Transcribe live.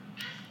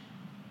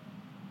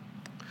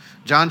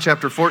John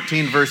chapter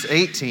 14, verse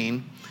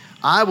 18,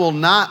 I will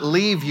not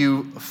leave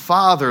you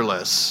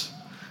fatherless,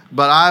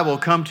 but I will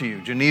come to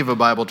you. Geneva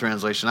Bible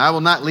translation. I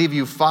will not leave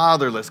you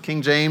fatherless.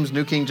 King James,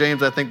 New King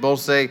James, I think both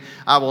say,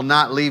 I will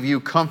not leave you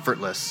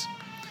comfortless.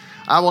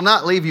 I will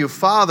not leave you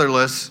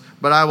fatherless,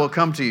 but I will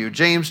come to you.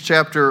 James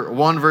chapter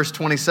 1, verse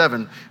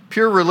 27.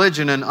 Pure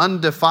religion and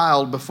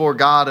undefiled before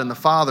God and the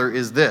Father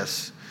is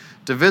this,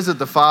 to visit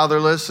the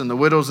fatherless and the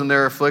widows in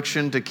their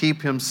affliction, to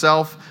keep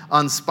himself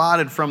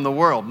unspotted from the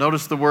world.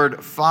 Notice the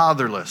word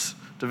fatherless,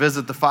 to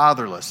visit the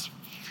fatherless.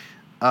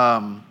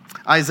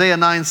 Isaiah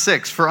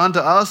 9:6, for unto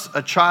us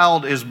a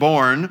child is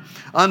born,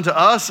 unto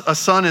us a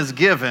son is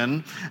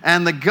given,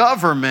 and the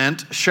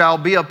government shall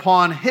be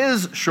upon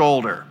his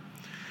shoulder.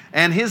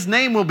 And his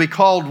name will be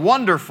called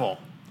Wonderful,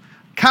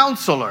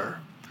 Counselor,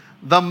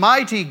 the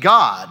Mighty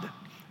God,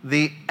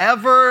 the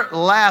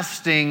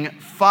Everlasting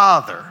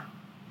Father,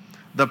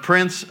 the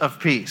Prince of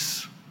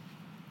Peace.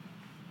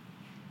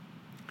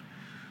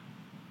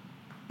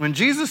 When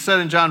Jesus said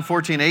in John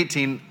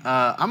 14:18,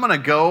 I'm going to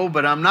go,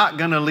 but I'm not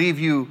going to leave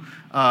you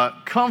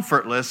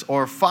comfortless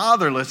or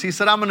fatherless. He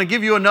said, I'm going to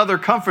give you another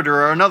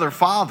comforter or another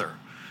father.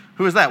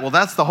 Who is that? Well,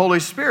 that's the Holy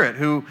Spirit,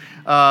 who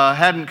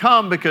hadn't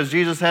come because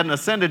Jesus hadn't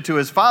ascended to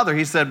his Father.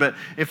 He said, but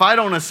if I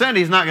don't ascend,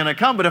 he's not going to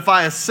come. But if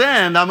I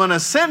ascend, I'm going to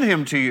send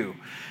him to you.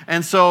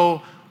 And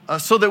so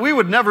that we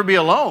would never be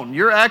alone.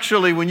 You're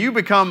actually, when you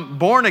become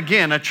born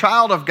again, a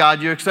child of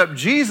God, you accept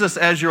Jesus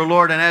as your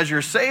Lord and as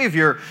your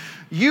Savior,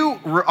 you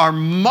are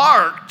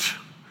marked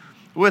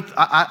with,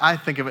 I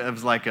think of it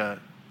as like a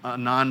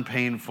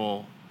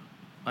non-painful,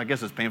 I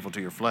guess it's painful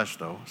to your flesh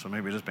though, so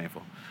maybe it is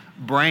painful,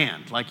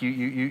 brand. Like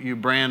you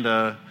brand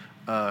a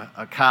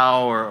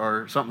cow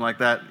or something like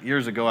that.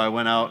 Years ago I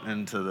went out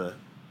into the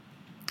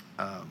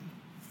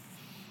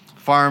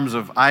farms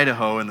of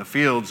Idaho in the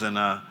fields, and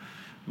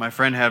my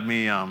friend had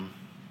me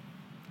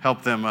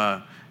help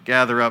them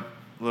gather up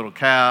little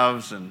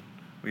calves, and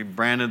we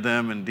branded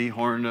them and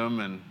dehorned them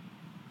and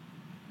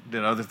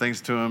did other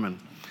things to them. And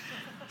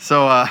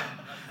so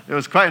it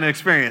was quite an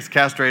experience.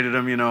 Castrated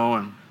them,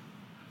 and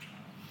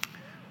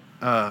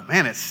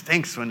man, it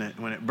stinks when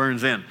it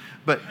burns in.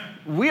 But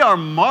we are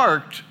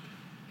marked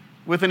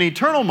with an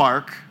eternal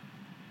mark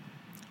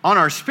on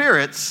our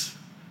spirits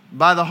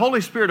by the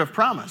Holy Spirit of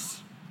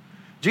promise.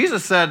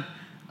 Jesus said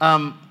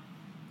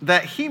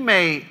that he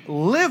may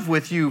live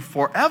with you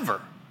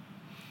forever.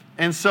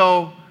 And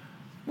so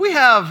we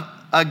have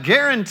a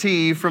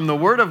guarantee from the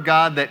Word of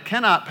God that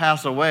cannot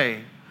pass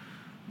away,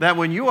 that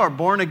when you are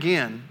born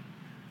again,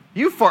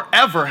 you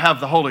forever have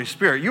the Holy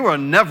Spirit. You are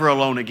never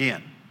alone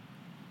again.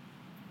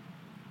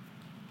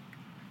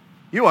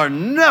 You are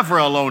never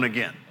alone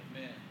again.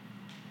 Amen.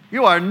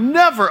 You are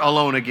never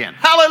alone again.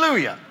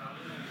 Hallelujah.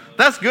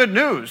 That's good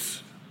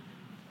news.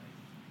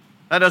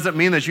 That doesn't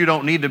mean that you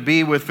don't need to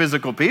be with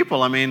physical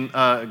people. I mean,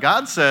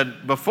 God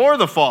said before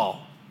the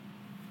fall,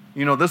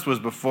 this was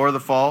before the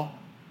fall.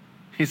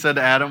 He said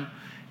to Adam,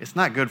 it's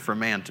not good for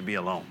man to be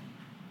alone.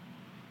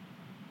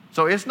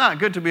 So it's not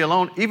good to be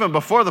alone even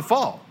before the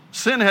fall.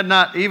 Sin had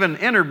not even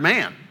entered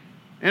man,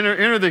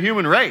 entered the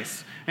human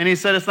race. And he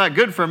said it's not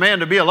good for man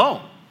to be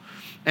alone.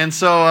 And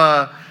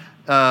so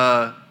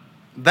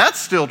that's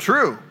still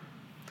true.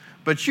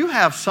 But you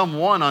have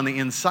someone on the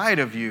inside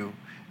of you.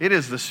 It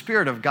is the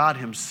Spirit of God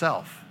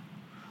himself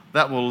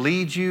that will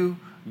lead you,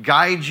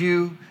 guide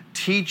you,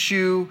 teach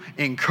you,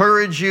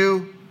 encourage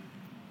you,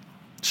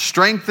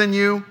 strengthen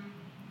you.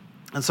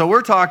 And so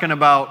we're talking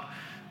about,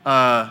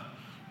 I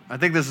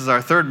think this is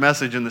our third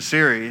message in the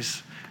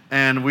series,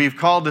 and we've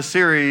called the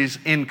series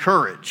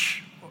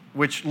Encourage,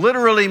 which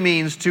literally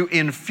means to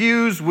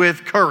infuse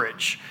with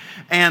courage.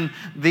 And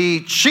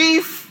the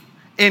chief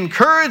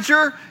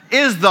encourager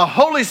is the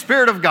Holy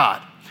Spirit of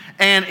God.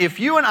 And if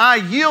you and I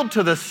yield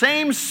to the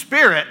same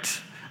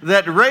Spirit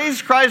that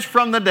raised Christ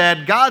from the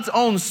dead, God's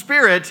own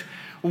Spirit,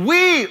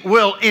 we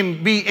will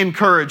be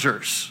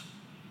encouragers.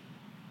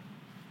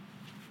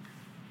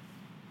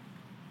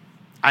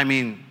 I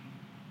mean,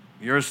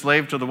 you're a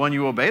slave to the one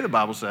you obey, the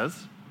Bible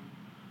says.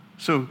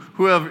 So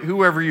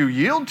whoever you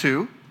yield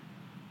to,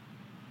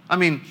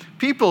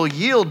 people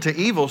yield to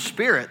evil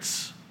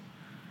spirits,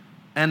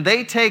 and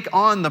they take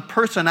on the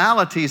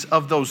personalities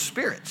of those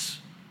spirits,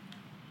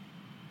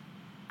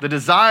 the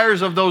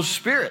desires of those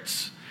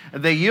spirits.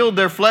 They yield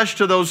their flesh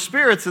to those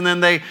spirits, and then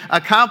they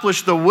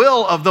accomplish the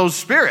will of those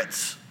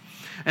spirits.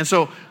 And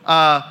so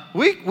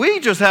we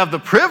just have the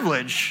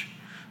privilege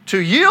to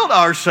yield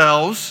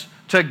ourselves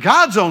to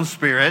God's own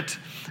Spirit,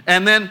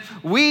 and then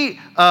we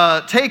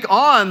take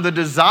on the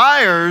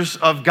desires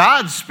of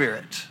God's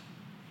Spirit,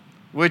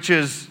 which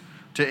is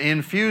to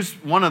infuse,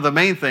 one of the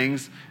main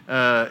things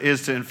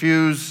is to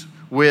infuse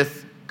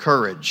with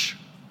courage.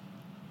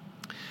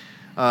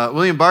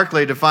 William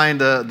Barclay defined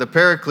the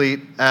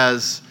Paraclete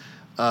as,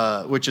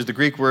 which is the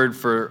Greek word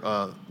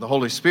for the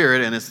Holy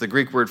Spirit, and it's the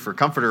Greek word for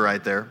comforter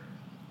right there.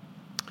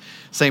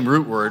 Same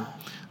root word.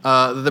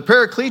 The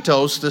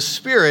Parakletos, the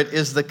Spirit,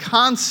 is the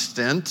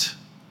constant,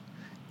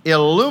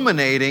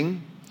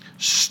 illuminating,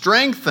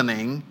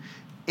 strengthening,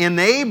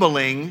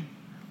 enabling,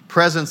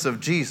 presence of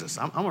Jesus.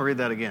 I'm going to read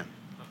that again.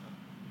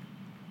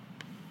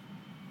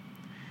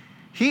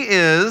 He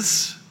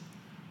is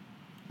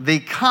the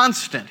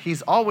constant.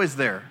 He's always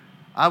there.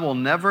 I will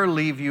never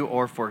leave you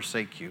or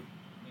forsake you.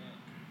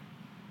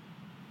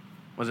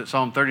 Was it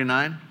Psalm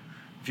 39?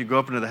 If you go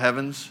up into the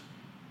heavens,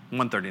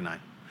 139.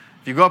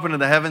 If you go up into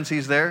the heavens,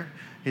 he's there.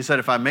 He said,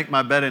 if I make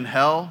my bed in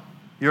hell,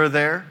 you're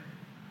there.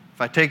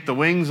 If I take the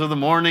wings of the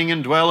morning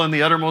and dwell in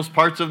the uttermost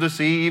parts of the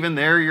sea, even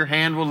there your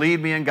hand will lead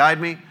me and guide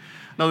me.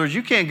 In other words,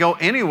 you can't go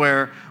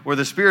anywhere where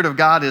the Spirit of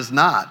God is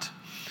not.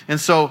 And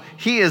so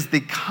he is the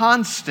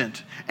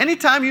constant.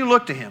 Anytime you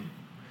look to him,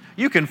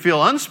 you can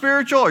feel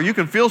unspiritual or you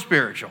can feel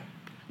spiritual.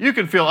 You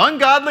can feel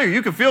ungodly or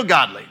you can feel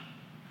godly.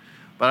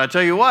 But I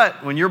tell you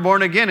what, when you're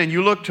born again and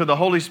you look to the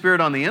Holy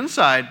Spirit on the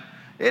inside,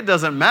 it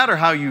doesn't matter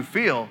how you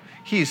feel,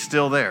 he's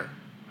still there.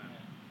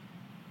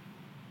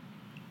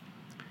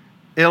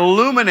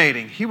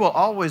 Illuminating, he will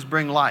always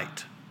bring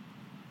light.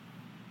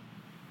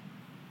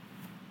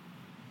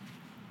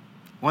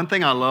 One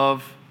thing I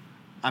love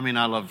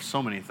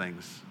so many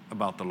things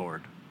about the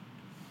Lord.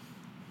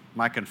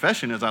 My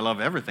confession is I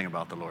love everything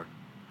about the Lord.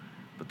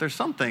 But there's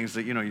some things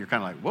that, you're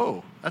kind of like,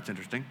 whoa, that's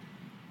interesting.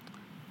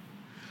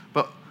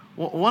 But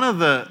one of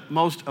the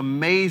most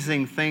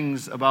amazing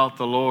things about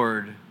the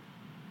Lord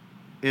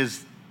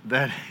is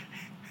that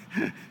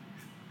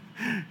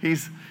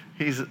he's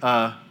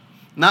not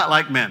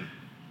like men.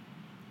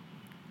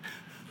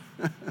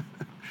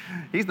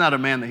 He's not a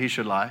man that he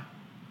should lie,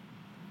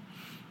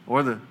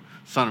 or the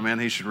son of man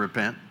that he should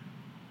repent.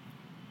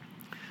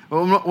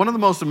 Well, one of the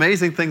most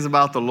amazing things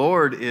about the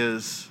Lord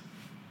is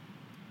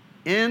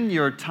in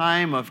your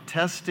time of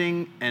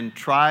testing and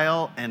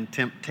trial and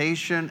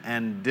temptation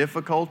and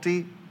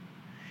difficulty,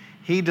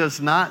 he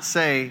does not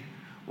say,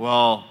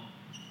 well,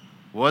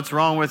 what's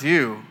wrong with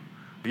you?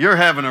 You're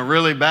having a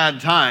really bad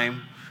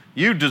time.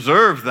 You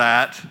deserve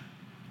that.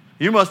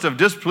 You must have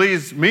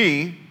displeased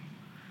me.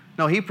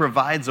 No, he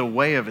provides a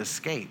way of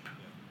escape.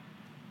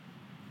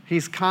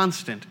 He's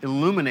constant,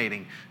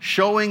 illuminating,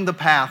 showing the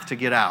path to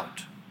get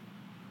out.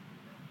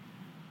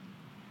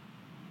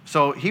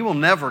 So he will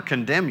never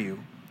condemn you.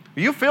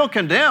 You feel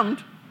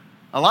condemned.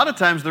 A lot of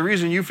times the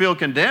reason you feel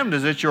condemned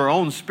is it's your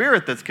own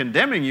spirit that's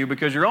condemning you,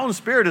 because your own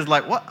spirit is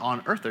like, what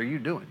on earth are you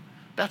doing?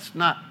 That's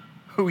not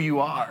who you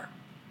are.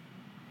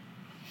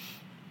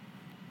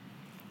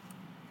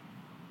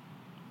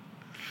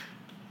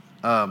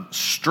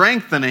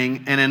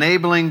 Strengthening and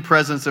enabling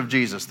presence of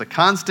Jesus. The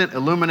constant,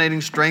 illuminating,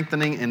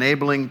 strengthening,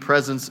 enabling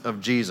presence of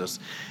Jesus.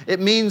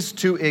 It means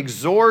to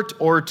exhort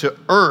or to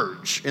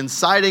urge,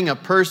 inciting a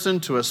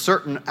person to a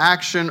certain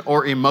action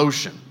or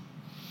emotion.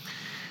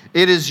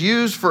 It is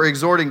used for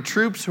exhorting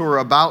troops who are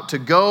about to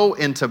go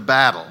into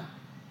battle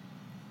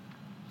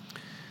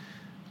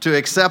to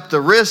accept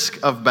the risk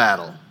of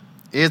battle.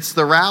 It's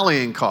the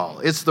rallying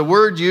call. It's the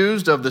word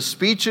used of the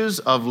speeches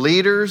of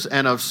leaders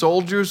and of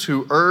soldiers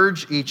who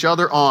urge each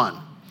other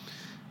on.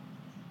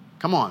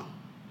 Come on.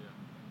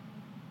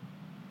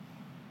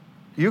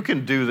 You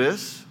can do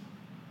this.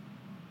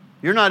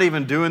 You're not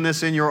even doing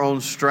this in your own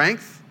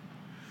strength.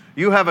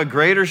 You have a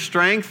greater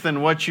strength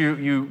than what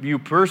you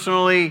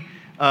personally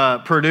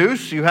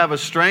produce. You have a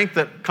strength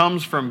that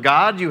comes from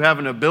God. You have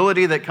an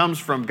ability that comes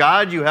from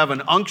God. You have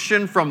an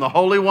unction from the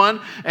Holy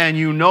One, and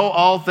you know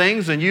all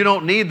things, and you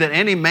don't need that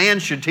any man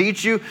should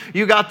teach you.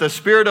 You got the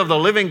Spirit of the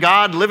living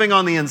God living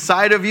on the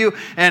inside of you,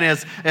 and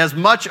as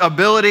much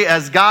ability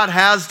as God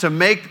has to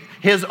make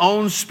His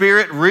own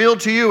Spirit real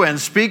to you and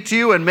speak to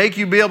you and make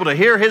you be able to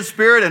hear His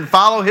Spirit and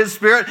follow His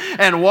Spirit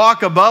and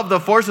walk above the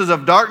forces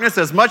of darkness.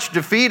 As much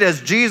defeat as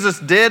Jesus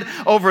did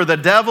over the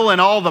devil and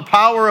all the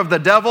power of the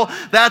devil,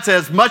 that's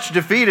as much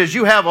defeat as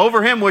you have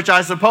over him, which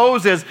I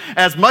suppose is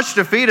as much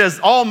defeat as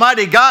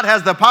Almighty God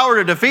has the power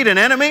to defeat an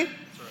enemy.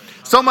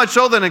 So much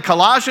so that in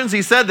Colossians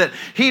he said that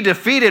He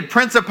defeated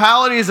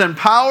principalities and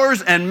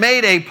powers and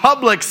made a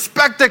public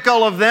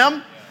spectacle of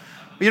them.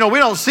 We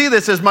don't see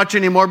this as much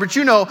anymore, but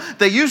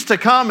they used to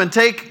come and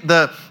take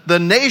the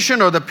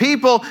nation or the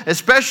people,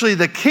 especially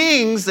the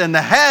kings and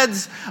the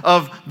heads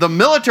of the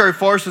military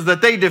forces that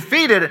they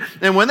defeated.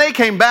 And when they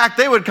came back,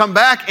 they would come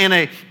back in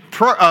a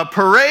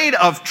parade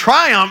of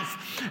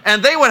triumph,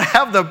 and they would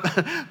have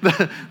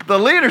the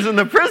leaders and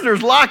the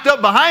prisoners locked up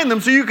behind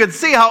them so you could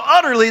see how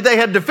utterly they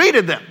had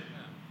defeated them.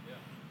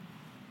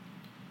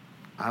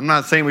 I'm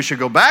not saying we should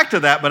go back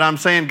to that, but I'm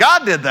saying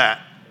God did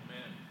that.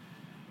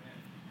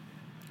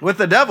 With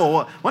the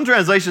devil, one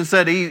translation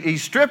said he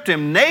stripped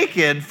him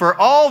naked for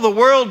all the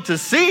world to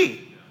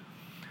see.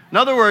 In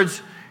other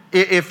words,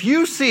 if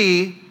you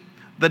see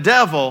the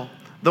devil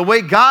the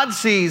way God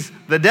sees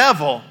the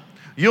devil,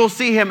 you'll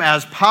see him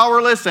as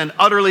powerless and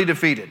utterly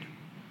defeated.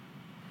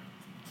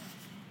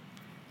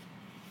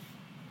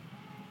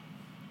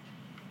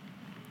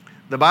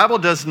 The Bible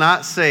does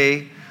not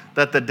say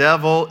that the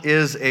devil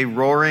is a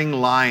roaring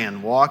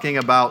lion walking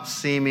about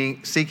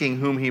seeking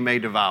whom he may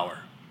devour.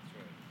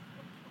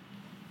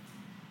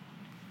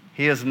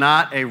 He is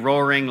not a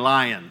roaring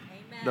lion.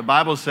 Amen. The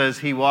Bible says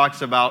he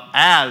walks about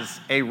as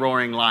a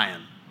roaring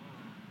lion.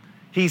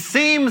 He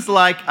seems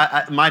like,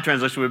 my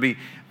translation would be,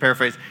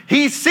 paraphrase,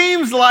 he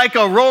seems like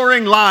a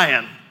roaring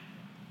lion.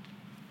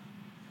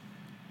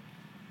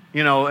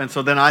 You know, and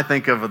so then I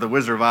think of the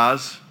Wizard of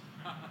Oz.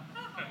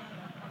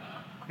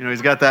 You know,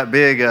 he's got that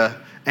big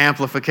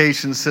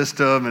amplification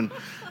system and,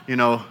 you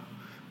know,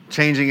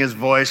 changing his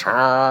voice. You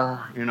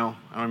know,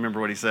 I don't remember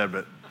what he said,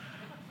 but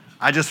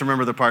I just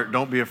remember the part,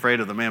 don't be afraid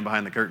of the man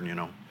behind the curtain, you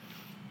know.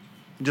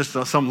 Just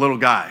some little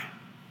guy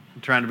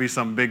trying to be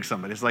some big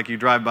somebody. It's like you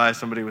drive by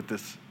somebody with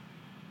this,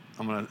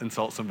 I'm going to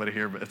insult somebody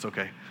here, but it's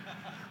okay.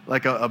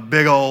 Like a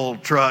big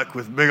old truck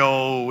with big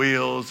old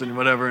wheels and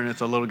whatever, and it's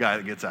a little guy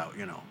that gets out,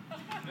 you know.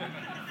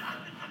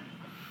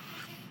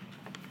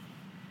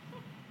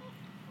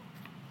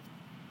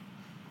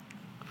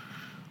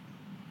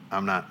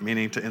 I'm not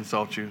meaning to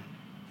insult you.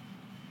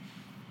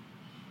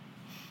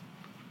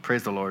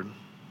 Praise the Lord.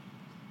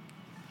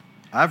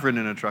 I've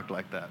ridden in a truck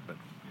like that, but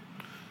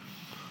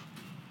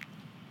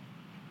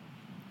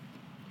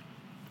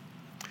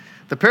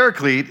the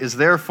Paraclete is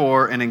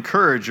therefore an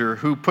encourager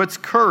who puts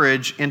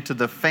courage into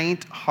the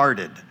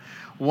faint-hearted,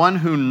 one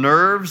who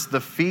nerves the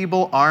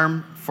feeble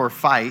arm for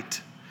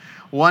fight,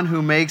 one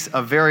who makes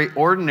a very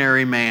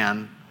ordinary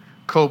man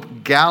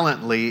cope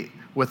gallantly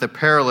with a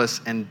perilous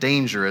and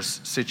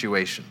dangerous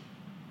situation.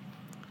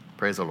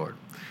 Praise the Lord.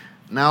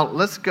 Now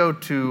let's go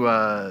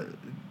to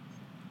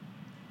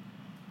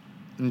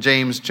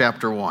James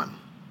chapter 1.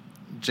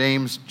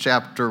 James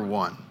chapter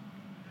 1.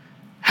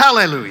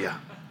 Hallelujah.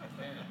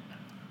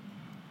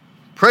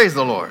 Praise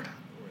the Lord.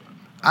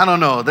 I don't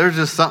know. There's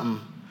just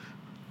something.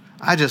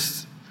 I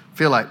just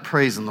feel like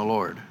praising the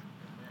Lord.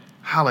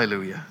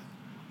 Hallelujah.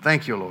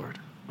 Thank you, Lord.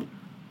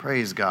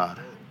 Praise God.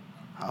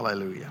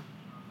 Hallelujah.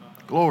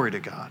 Glory to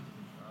God.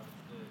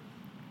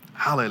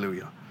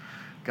 Hallelujah.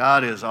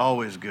 God is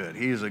always good.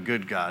 He is a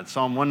good God.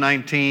 Psalm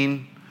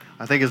 119,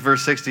 I think it's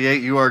verse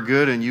 68, you are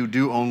good and you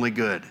do only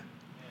good.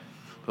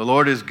 The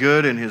Lord is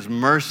good and his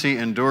mercy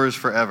endures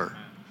forever.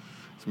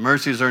 His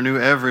mercies are new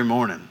every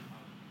morning.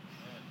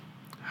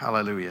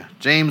 Hallelujah.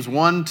 James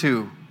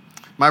 1:2.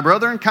 My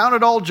brethren, count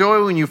it all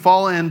joy when you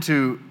fall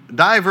into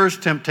diverse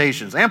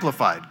temptations.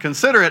 Amplified.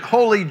 Consider it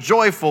wholly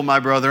joyful, my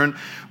brethren,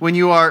 when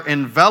you are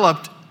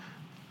enveloped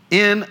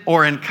in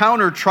or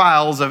encounter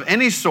trials of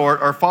any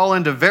sort or fall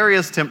into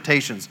various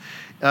temptations.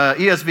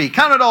 ESV.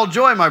 Count it all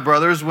joy, my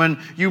brothers, when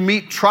you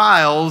meet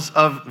trials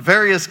of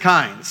various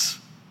kinds.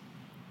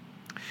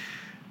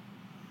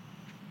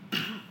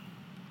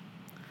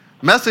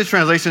 Message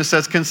translation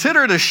says,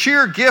 consider it a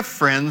sheer gift,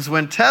 friends,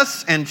 when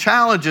tests and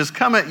challenges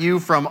come at you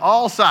from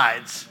all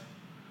sides.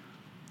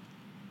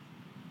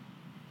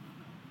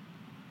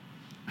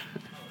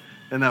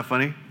 Isn't that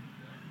funny?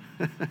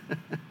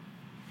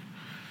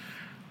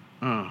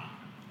 Oh.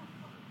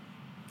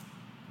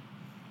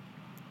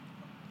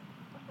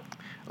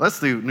 Let's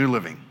do New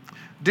Living.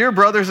 Dear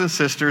brothers and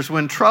sisters,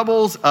 when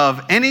troubles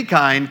of any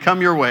kind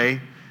come your way,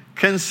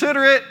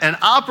 consider it an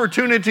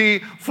opportunity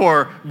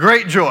for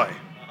great joy.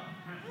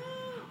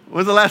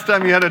 When's the last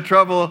time you had a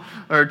trouble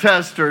or a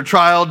test or a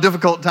trial,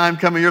 difficult time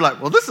coming? You're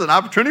like, well, this is an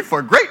opportunity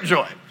for great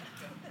joy.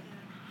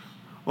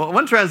 Well,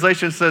 one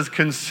translation says,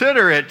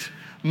 consider it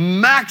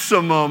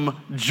maximum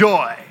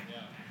joy.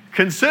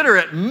 Consider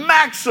it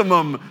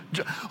maximum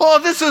joy. Oh,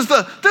 this is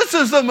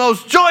the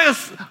most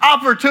joyous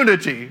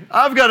opportunity.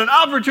 I've got an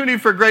opportunity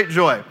for great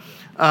joy.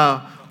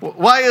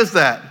 Why is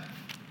that?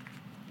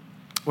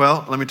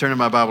 Well, let me turn to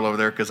my Bible over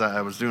there because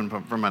I was doing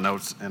from my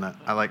notes, and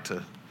I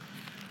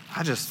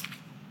just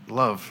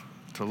love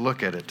to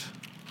look at it.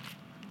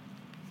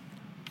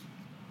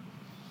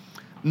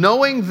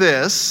 Knowing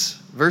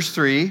this, verse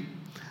 3,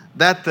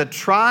 that the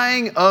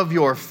trying of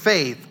your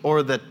faith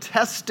or the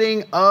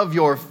testing of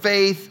your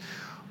faith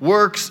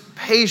works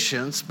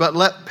patience, but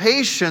let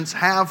patience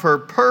have her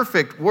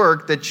perfect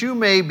work, that you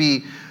may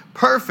be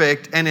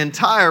perfect and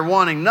entire,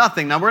 wanting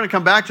nothing. Now, we're going to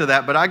come back to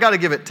that, but I got to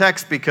give it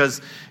text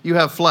because you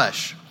have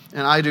flesh,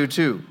 and I do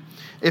too.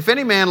 If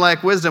any man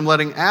lack wisdom, let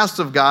him ask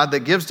of God,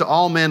 that gives to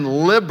all men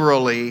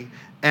liberally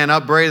and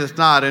upbraideth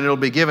not, and it'll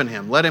be given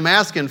him. Let him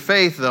ask in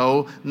faith,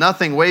 though,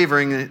 nothing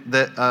wavering,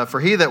 for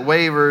he that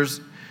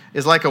wavers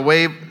is like a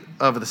wave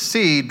of the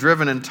sea,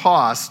 driven and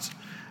tossed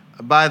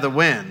by the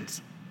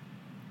winds.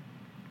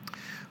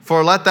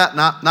 For let that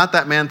not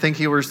that man think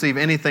he will receive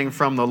anything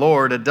from the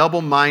Lord. A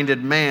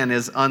double-minded man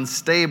is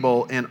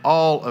unstable in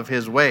all of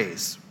his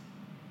ways.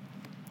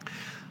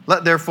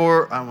 Let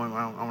therefore, I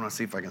want to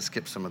see if I can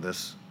skip some of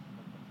this.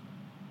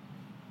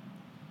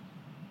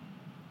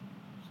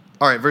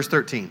 All right, verse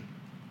 13.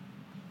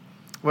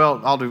 Well,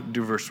 I'll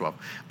do verse 12.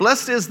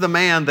 Blessed is the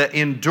man that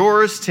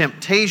endures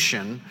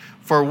temptation,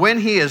 for when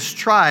he is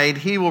tried,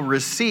 he will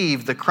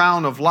receive the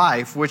crown of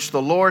life, which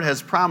the Lord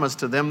has promised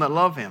to them that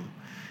love him.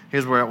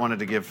 Here's where I wanted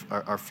to give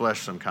our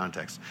flesh some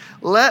context.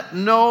 Let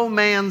no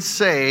man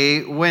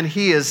say when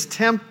he is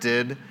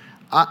tempted,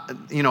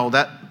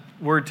 that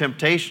word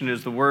temptation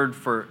is the word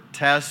for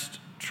test,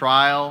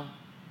 trial,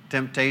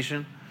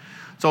 temptation.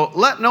 So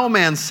let no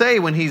man say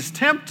when he's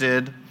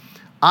tempted,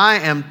 I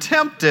am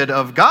tempted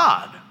of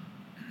God.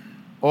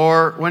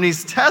 Or when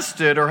he's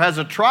tested or has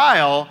a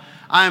trial,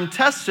 I am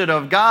tested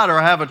of God, or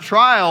I have a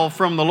trial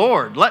from the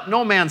Lord. Let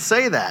no man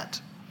say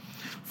that.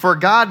 For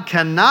God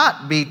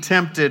cannot be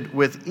tempted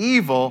with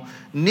evil,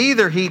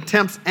 neither he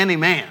tempts any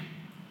man.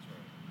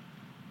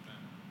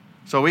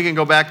 So we can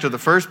go back to the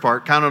first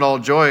part. Count it all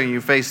joy when you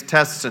face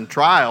tests and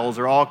trials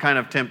or all kind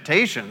of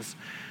temptations.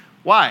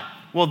 Why?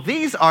 Well,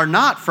 these are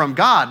not from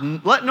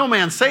God. Let no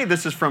man say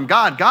this is from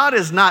God. God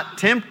is not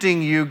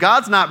tempting you.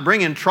 God's not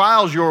bringing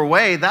trials your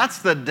way. That's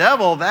the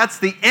devil. That's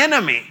the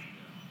enemy.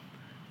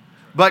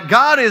 But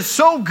God is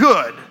so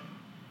good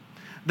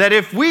that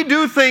if we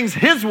do things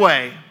His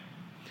way,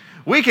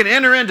 we can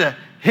enter into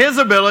His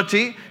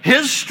ability,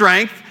 His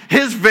strength,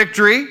 His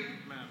victory.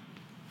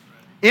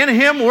 In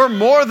Him, we're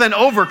more than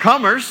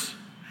overcomers.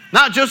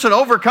 Not just an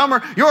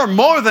overcomer, you're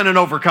more than an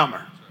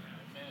overcomer.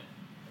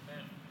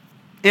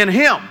 In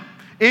Him,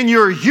 in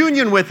your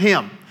union with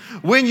Him.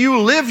 When you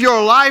live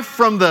your life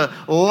from the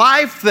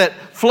life that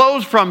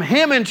flows from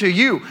Him into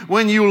you,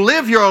 when you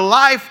live your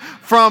life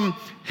from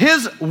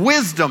His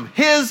wisdom,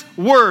 His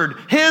word,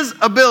 His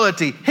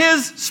ability,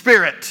 His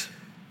Spirit.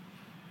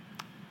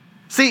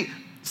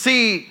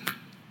 See,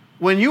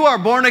 when you are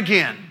born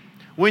again,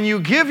 when you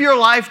give your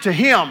life to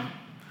Him,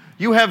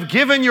 you have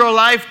given your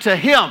life to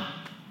Him.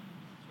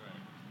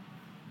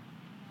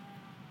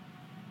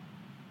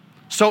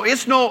 So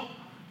it's no,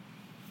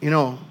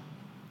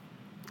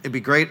 it'd be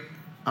great.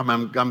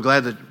 I'm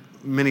glad that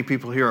many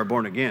people here are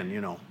born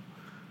again,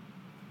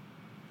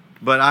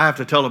 But I have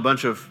to tell a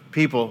bunch of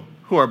people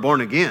who are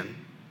born again,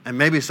 and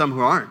maybe some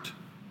who aren't.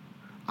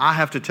 I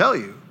have to tell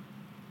you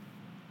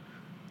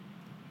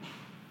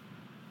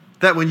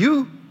that when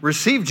you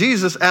receive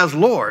Jesus as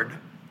Lord,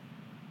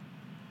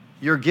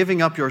 you're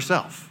giving up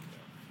yourself.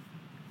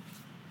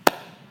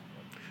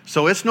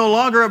 So it's no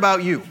longer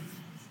about you.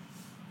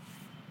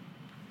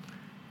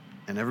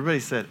 And everybody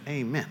said,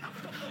 amen.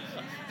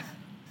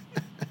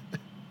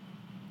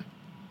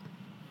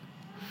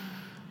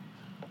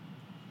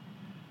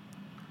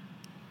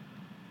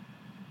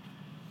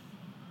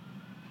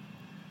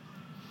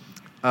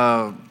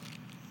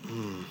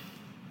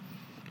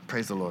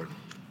 Praise the Lord.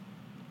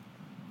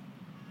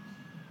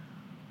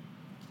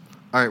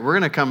 All right, we're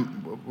going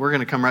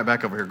to come right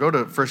back over here. Go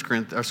to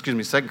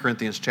 2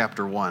 Corinthians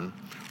chapter 1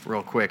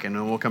 real quick, and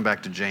then we'll come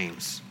back to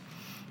James.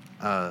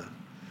 2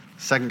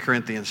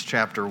 Corinthians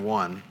chapter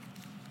 1.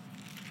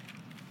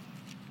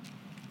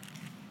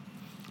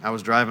 I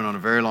was driving on a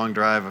very long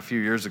drive a few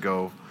years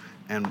ago,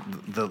 and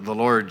the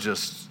Lord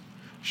just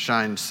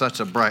shined such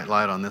a bright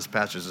light on this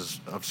passage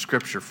of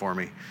Scripture for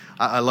me.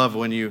 I love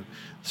when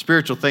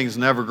spiritual things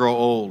never grow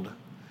old,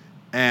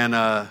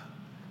 and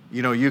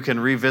you can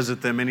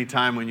revisit them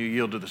anytime when you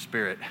yield to the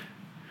Spirit.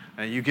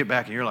 And you get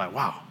back and you're like,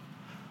 wow,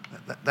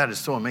 that is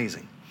so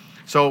amazing.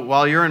 So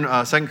while you're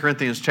in 2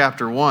 Corinthians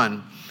chapter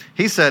 1,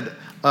 he said,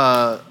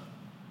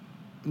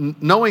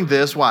 knowing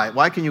this, why?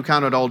 Why can you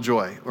count it all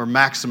joy, or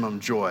maximum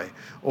joy,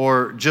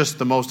 or just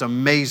the most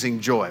amazing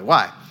joy?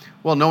 Why?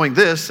 Well, knowing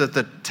this, that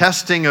the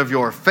testing of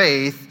your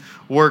faith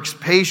works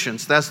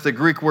patience. That's the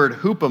Greek word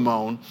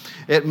hupomone.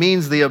 It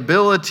means the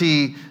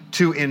ability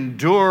to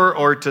endure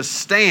or to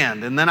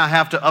stand. And then I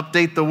have to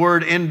update the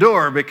word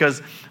endure,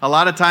 because a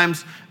lot of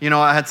times,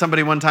 I had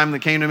somebody one time that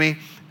came to me,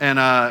 and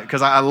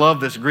because I love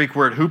this Greek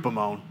word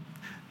hupomone.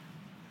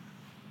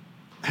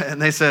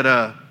 And they said,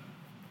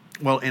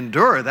 well,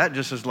 endure, that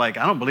just is like,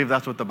 I don't believe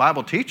that's what the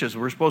Bible teaches.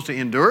 We're supposed to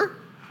endure?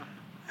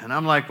 And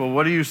I'm like, well,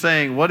 what are you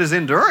saying? What is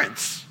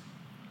endurance?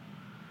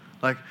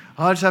 Like,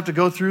 I just have to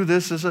go through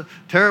this. It's a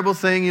terrible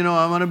thing.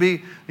 I'm going to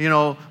be,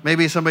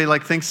 maybe somebody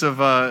thinks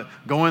of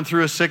going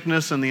through a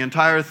sickness and the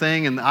entire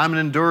thing, and I'm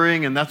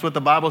enduring, and that's what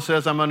the Bible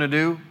says I'm going to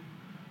do.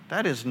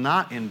 That is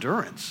not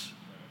endurance.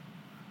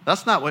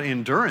 That's not what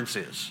endurance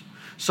is.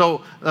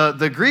 So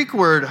the Greek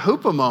word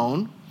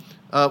hupomone,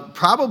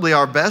 probably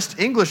our best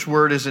English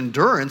word is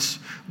endurance,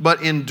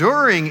 but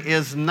enduring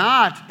is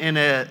not in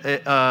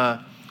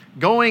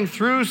going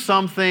through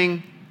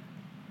something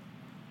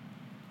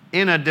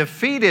in a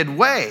defeated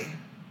way.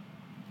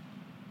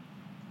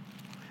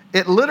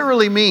 It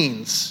literally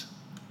means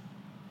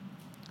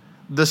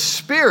the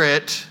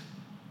Spirit,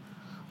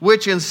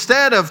 which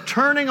instead of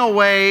turning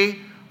away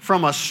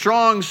from a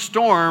strong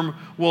storm,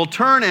 will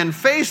turn and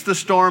face the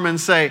storm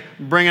and say,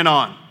 bring it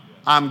on.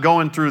 I'm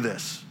going through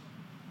this.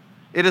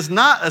 It is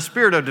not a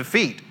spirit of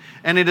defeat,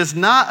 and it is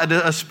not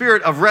a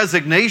spirit of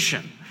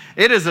resignation.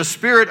 It is a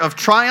spirit of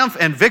triumph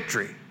and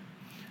victory.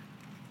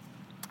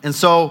 And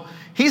so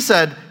he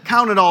said,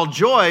 count it all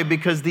joy,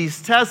 because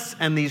these tests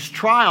and these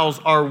trials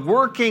are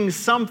working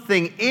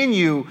something in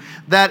you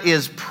that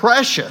is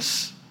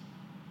precious.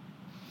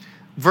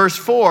 Verse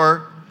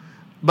 4,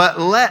 but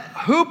let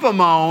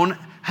hupomone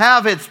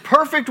have its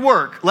perfect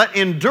work. Let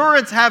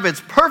endurance have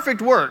its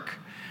perfect work,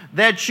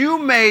 that you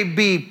may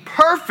be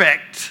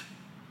perfect.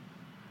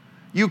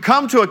 You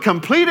come to a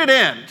completed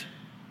end.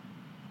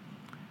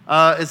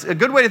 It's a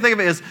good way to think of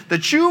it is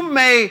that you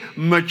may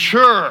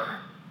mature,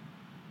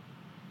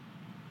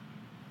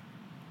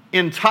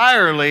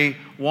 entirely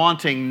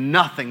wanting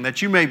nothing,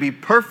 that you may be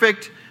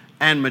perfect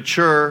and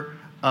mature,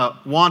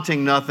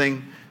 wanting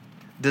nothing.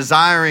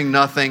 desiring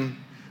nothing.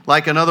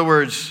 Like, in other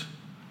words,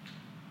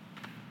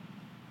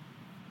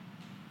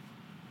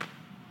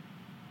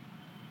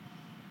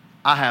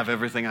 I have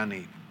everything I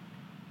need.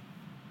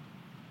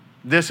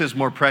 This is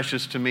more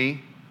precious to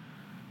me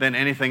than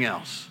anything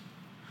else.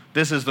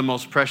 This is the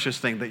most precious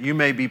thing, that you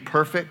may be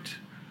perfect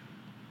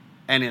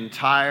and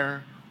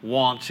entire,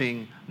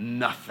 wanting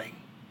nothing.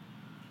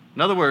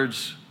 In other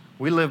words,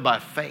 we live by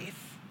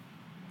faith.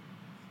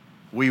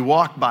 We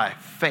walk by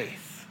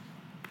faith.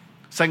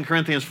 2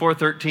 Corinthians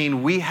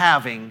 4:13, we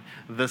having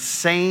the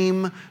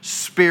same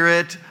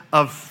spirit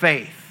of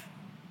faith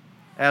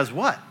as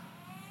what?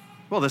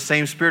 Well, the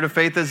same spirit of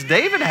faith as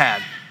David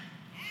had.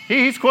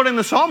 He's quoting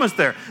the psalmist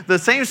there. The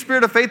same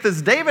spirit of faith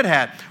as David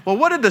had. Well,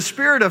 what did the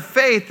spirit of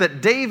faith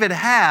that David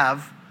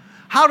have,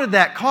 how did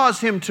that cause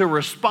him to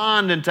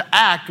respond and to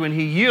act when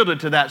he yielded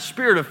to that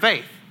spirit of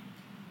faith?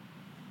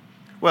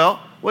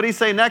 Well, what did he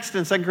say next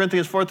in 2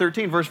 Corinthians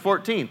 4:13, verse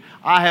 14?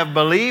 I have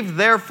believed,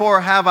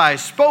 therefore have I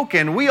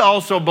spoken. We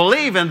also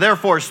believe and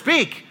therefore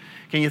speak.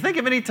 Can you think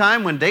of any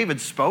time when David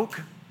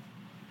spoke?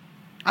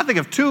 I think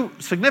of two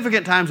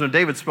significant times when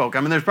David spoke.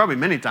 I mean, there's probably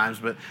many times,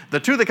 but the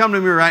two that come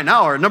to me right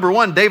now are, number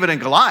one, David and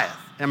Goliath.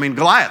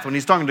 Goliath, when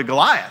he's talking to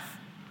Goliath.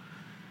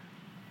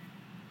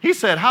 He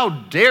said, how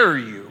dare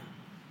you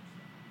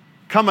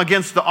come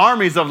against the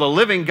armies of the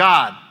living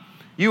God,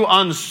 you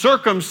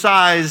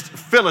uncircumcised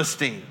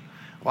Philistine.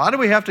 Why do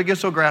we have to get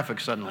so graphic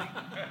suddenly?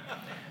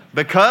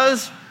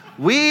 Because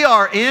we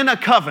are in a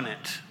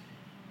covenant.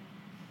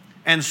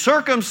 And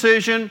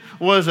circumcision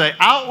was an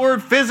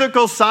outward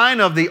physical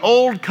sign of the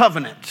old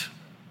covenant.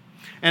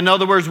 In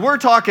other words, we're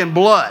talking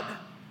blood.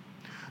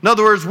 In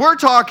other words, we're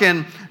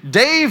talking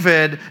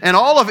David and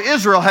all of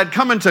Israel had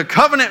come into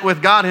covenant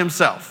with God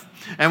himself.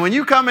 And when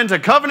you come into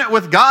covenant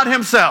with God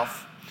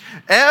himself,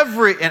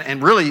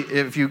 and really,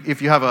 if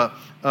you have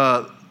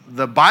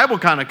the Bible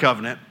kind of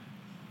covenant,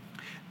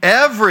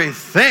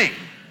 everything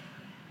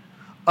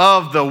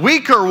of the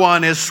weaker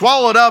one is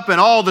swallowed up in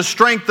all the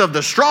strength of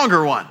the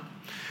stronger one.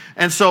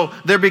 And so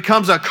there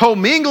becomes a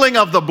commingling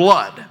of the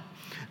blood.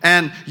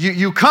 And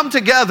you come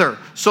together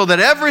so that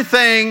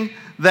everything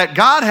that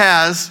God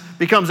has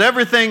becomes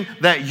everything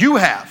that you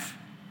have.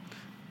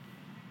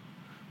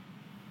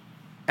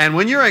 And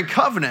when you're in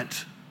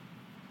covenant,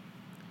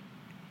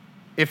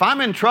 if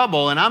I'm in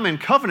trouble and I'm in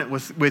covenant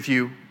with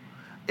you,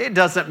 it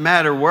doesn't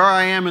matter where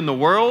I am in the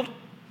world,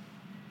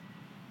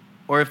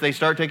 or if they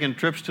start taking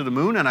trips to the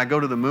moon and I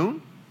go to the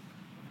moon,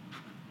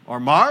 or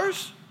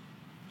Mars.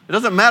 It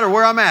doesn't matter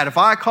where I'm at. If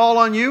I call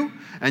on you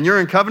and you're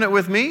in covenant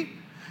with me,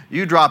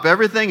 you drop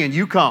everything and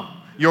you come.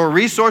 Your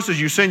resources,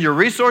 you send your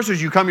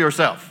resources, you come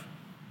yourself.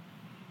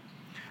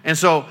 And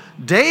so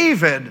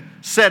David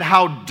said,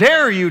 how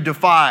dare you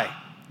defy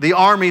the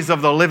armies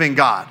of the living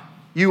God,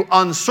 you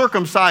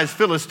uncircumcised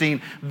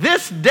Philistine.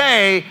 This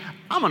day,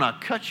 I'm going to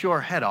cut your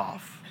head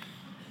off.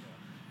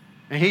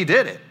 And he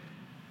did it.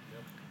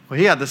 Well,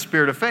 he had the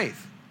spirit of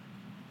faith.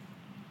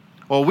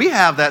 Well, we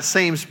have that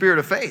same spirit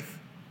of faith.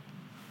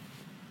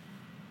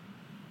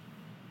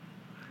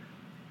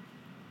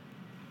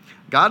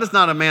 God is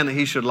not a man that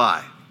he should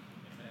lie.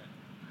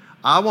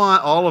 I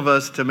want all of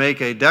us to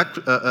make a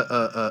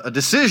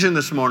decision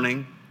this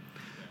morning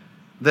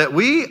that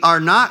we are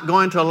not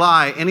going to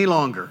lie any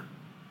longer.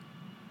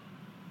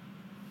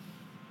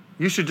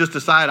 You should just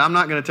decide, I'm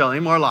not going to tell any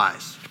more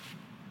lies.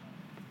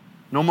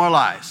 No more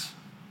lies.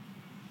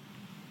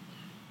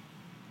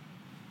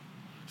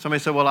 Somebody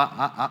said, well,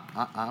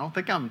 I don't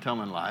think I'm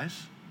telling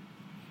lies.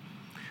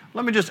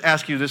 Let me just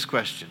ask you this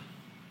question.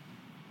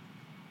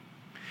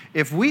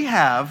 If we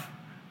have,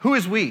 who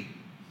is we?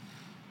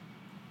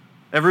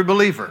 Every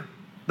believer,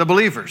 the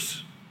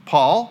believers,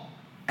 Paul,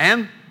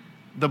 and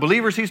the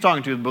believers he's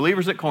talking to, the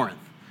believers at Corinth.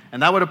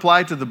 And that would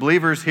apply to the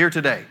believers here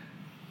today.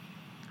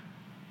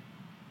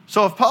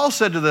 So if Paul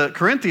said to the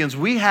Corinthians,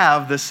 we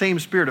have the same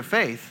spirit of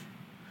faith,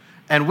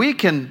 and we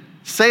can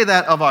say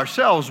that of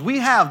ourselves, we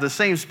have the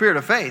same spirit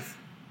of faith,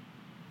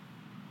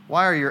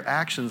 why are your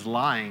actions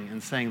lying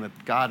and saying that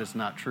God is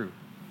not true?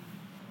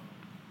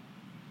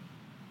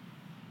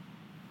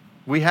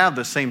 We have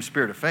the same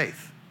spirit of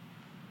faith.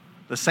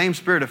 The same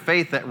spirit of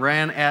faith that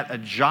ran at a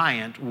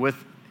giant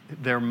with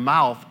their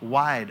mouth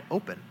wide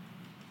open,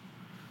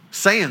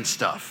 saying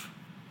stuff.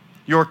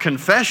 Your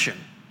confession.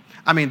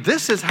 I mean,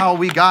 this is how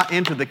we got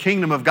into the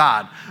kingdom of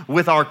God,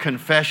 with our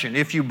confession.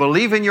 If you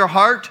believe in your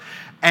heart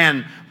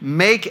and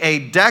make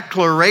a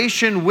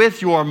declaration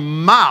with your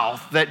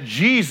mouth that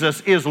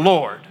Jesus is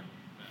Lord.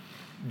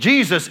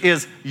 Jesus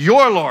is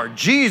your Lord.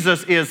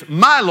 Jesus is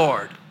my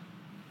Lord.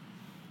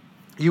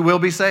 You will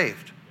be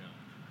saved.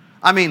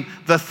 I mean,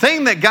 the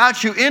thing that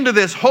got you into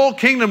this whole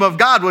kingdom of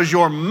God was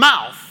your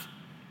mouth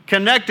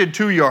connected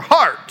to your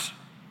heart.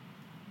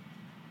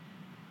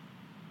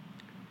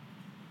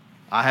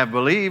 I have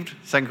believed,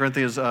 2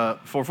 Corinthians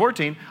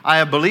 4:14, I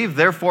have believed,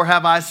 therefore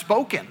have I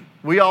spoken.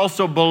 We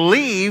also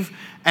believe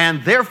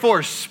and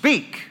therefore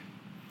speak.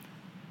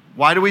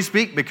 Why do we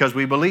speak? Because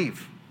we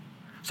believe.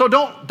 So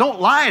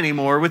don't lie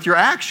anymore with your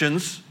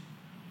actions.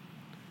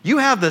 You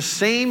have the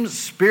same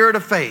spirit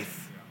of faith.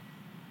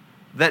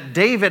 that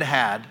David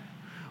had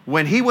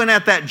when he went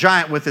at that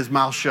giant with his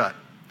mouth shut.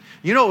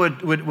 You know,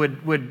 it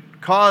would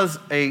cause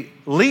a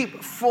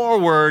leap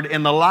forward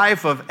in the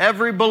life of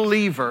every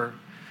believer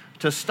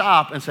to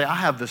stop and say, I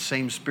have the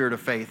same spirit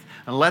of faith.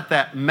 And let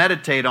that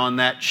meditate on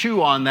that,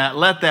 chew on that,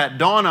 let that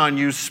dawn on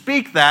you,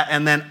 speak that,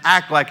 and then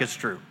act like it's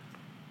true.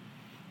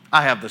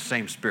 I have the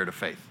same spirit of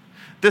faith.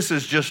 This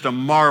is just a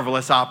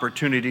marvelous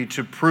opportunity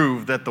to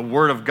prove that the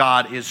Word of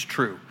God is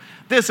true.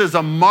 This is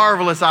a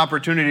marvelous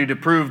opportunity to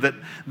prove that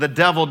the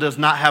devil does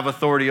not have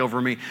authority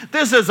over me.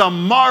 This is a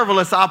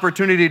marvelous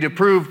opportunity to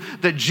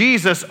prove that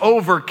Jesus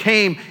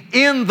overcame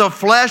in the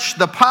flesh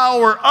the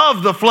power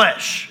of the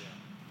flesh.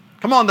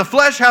 Come on, the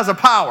flesh has a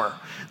power.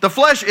 The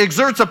flesh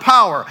exerts a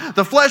power.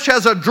 The flesh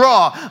has a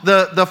draw.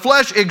 The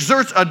flesh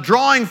exerts a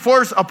drawing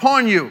force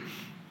upon you.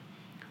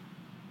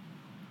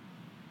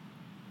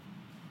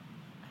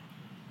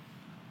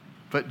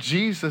 But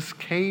Jesus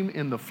came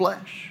in the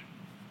flesh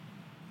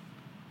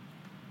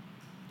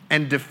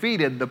and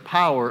defeated the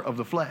power of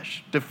the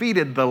flesh,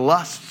 defeated the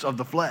lusts of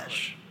the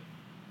flesh.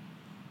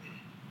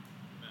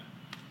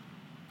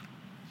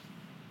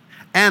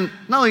 And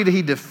not only did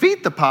he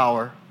defeat the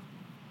power,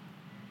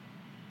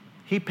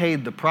 he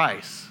paid the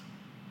price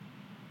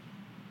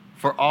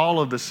for all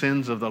of the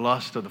sins of the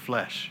lust of the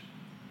flesh.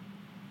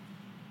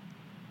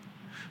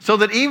 So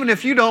that even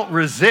if you don't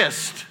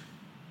resist,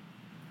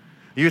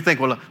 you think,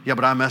 well, yeah,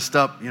 but I messed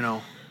up,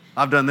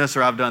 I've done this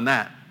or I've done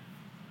that.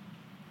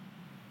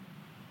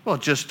 Well,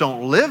 just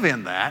don't live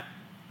in that.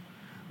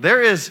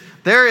 There is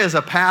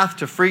a path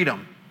to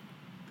freedom.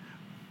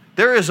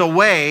 There is a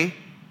way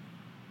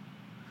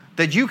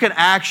that you can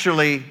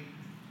actually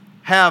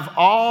have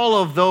all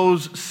of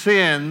those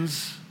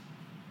sins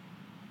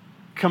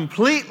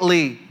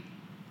completely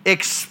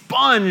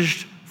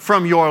expunged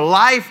from your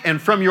life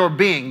and from your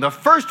being. The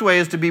first way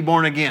is to be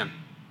born again.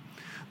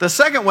 The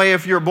second way,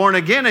 if you're born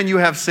again and you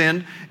have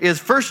sinned,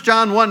 is 1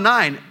 John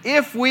 1:9.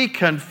 If we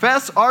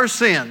confess our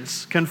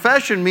sins,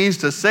 confession means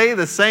to say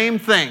the same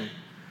thing.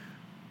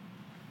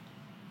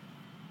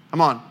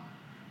 Come on.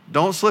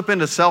 Don't slip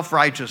into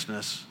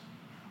self-righteousness.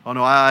 Oh,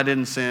 no, I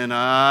didn't sin.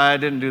 I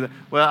didn't do that.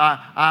 Well,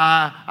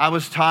 I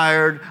was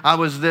tired. I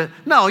was this.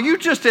 No, you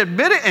just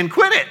admit it and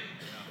quit it.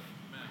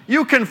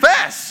 You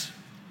confess.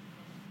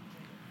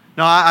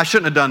 No, I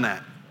shouldn't have done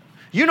that.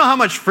 You know how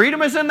much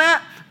freedom is in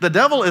that? The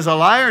devil is a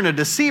liar and a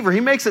deceiver. He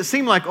makes it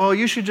seem like, oh,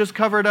 you should just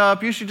cover it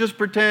up. You should just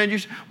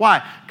pretend.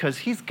 Why? Because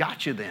he's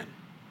got you then.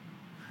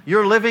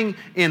 You're living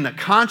in the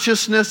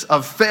consciousness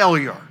of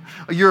failure.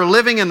 You're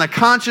living in the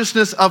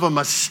consciousness of a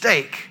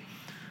mistake.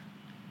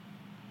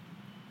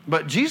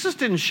 But Jesus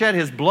didn't shed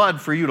his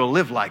blood for you to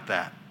live like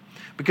that.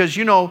 Because,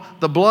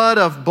 the blood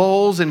of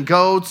bulls and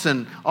goats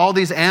and all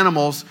these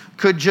animals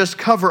could just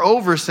cover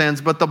over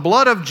sins. But the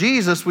blood of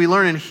Jesus, we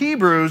learn in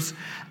Hebrews,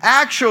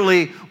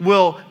 actually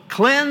will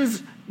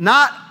cleanse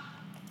not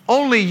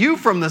only you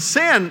from the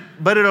sin,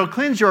 but it'll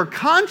cleanse your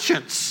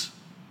conscience.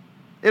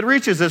 It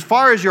reaches as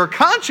far as your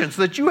conscience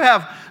that you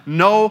have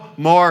no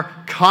more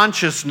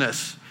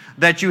consciousness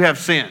that you have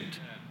sinned.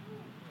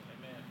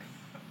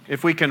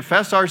 If we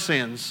confess our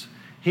sins,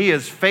 he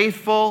is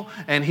faithful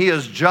and he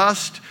is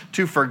just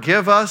to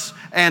forgive us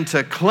and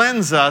to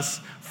cleanse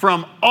us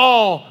from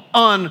all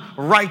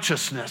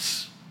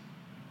unrighteousness.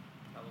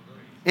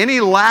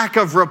 Any lack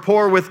of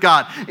rapport with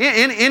God.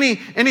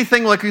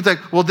 Anything like you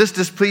think, well, this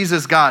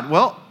displeases God.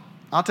 Well,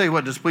 I'll tell you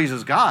what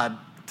displeases God,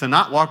 to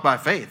not walk by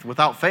faith.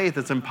 Without faith,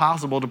 it's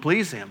impossible to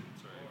please him.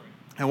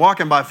 And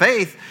walking by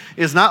faith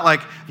is not like,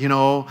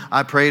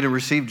 I prayed and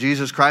received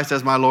Jesus Christ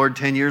as my Lord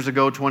 10 years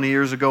ago, 20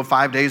 years ago,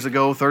 5 days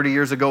ago, 30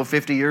 years ago,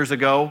 50 years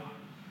ago.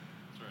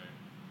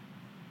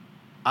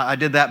 I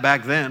did that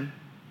back then.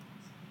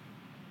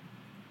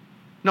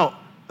 No,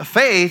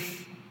 faith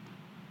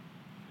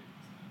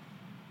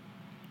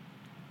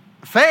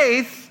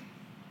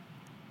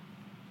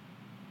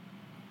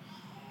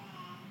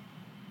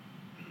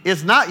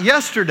is not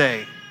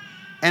yesterday,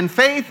 and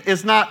faith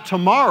is not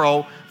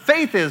tomorrow.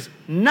 Faith is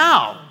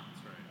now.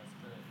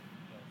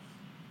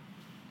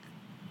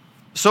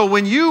 So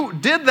when you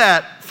did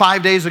that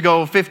 5 days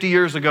ago, 50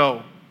 years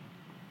ago,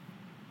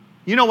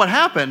 you know what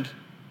happened?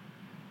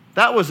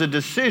 That was a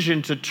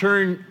decision to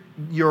turn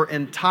your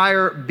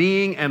entire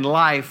being and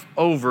life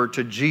over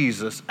to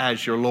Jesus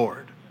as your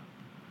Lord.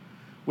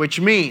 Which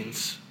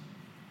means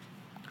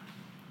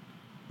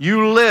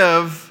you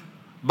live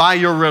by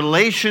your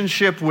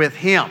relationship with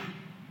him,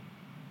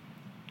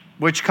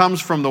 which comes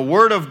from the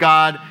Word of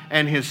God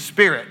and his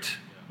Spirit.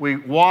 We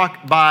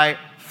walk by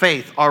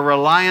faith, our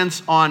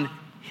reliance on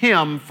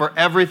him for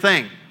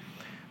everything.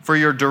 For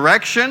your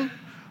direction,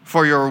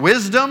 for your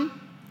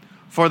wisdom,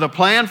 for the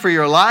plan for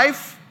your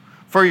life,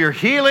 for your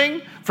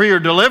healing, for your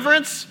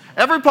deliverance,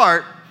 every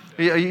part,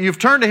 you've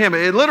turned to him.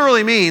 It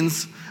literally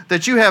means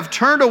that you have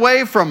turned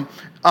away from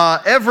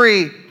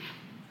every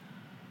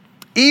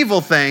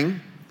evil thing,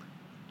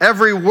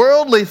 every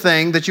worldly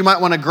thing that you might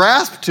want to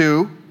grasp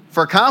to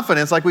for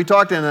confidence, like we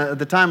talked at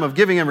the time of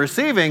giving and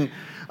receiving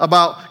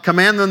about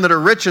command them that are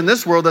rich in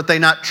this world that they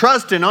not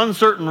trust in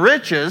uncertain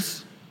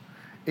riches.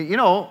 You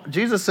know,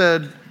 Jesus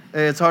said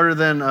it's harder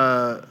than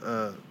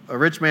a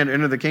rich man to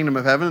enter the kingdom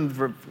of heaven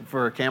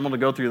for a camel to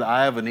go through the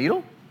eye of a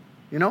needle.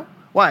 You know?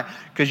 Why?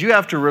 Because you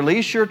have to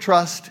release your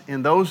trust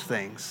in those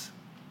things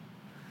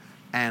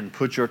and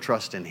put your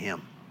trust in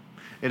Him.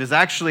 It is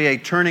actually a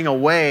turning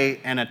away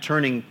and a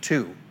turning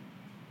to.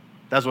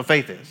 That's what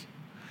faith is.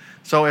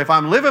 So if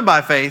I'm living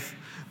by faith,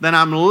 then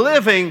I'm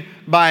living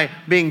by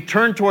being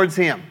turned towards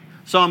Him.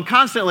 So I'm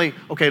constantly,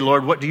 okay,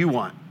 Lord, what do you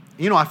want?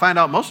 You know, I find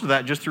out most of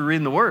that just through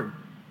reading the Word.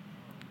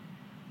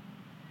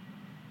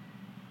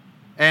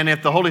 And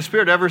if the Holy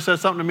Spirit ever says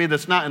something to me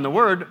that's not in the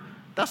Word,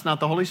 that's not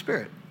the Holy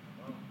Spirit.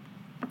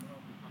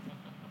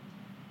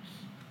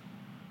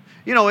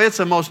 You know, it's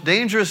the most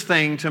dangerous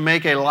thing to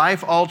make a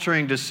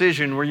life-altering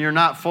decision when you're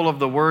not full of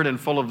the Word and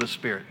full of the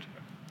Spirit.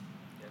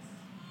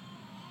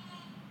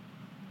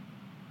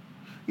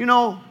 You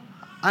know,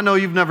 I know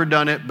you've never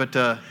done it, but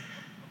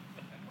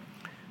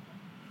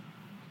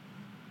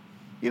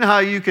you know how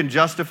you can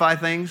justify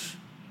things?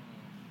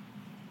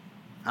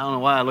 I don't know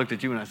why I looked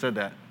at you when I said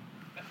that.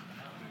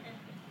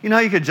 You know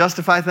how you could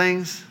justify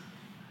things?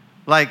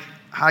 Like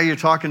how you're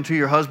talking to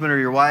your husband or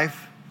your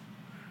wife,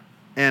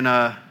 and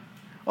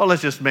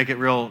let's just make it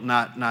real,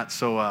 not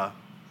so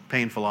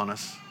painful on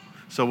us.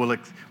 So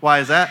why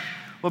is that?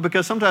 Well,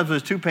 because sometimes when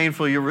it's too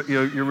painful, you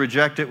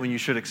reject it when you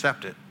should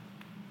accept it.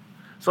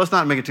 So let's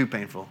not make it too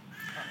painful.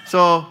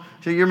 So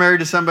you're married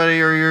to somebody,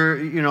 or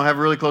have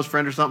a really close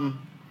friend or something,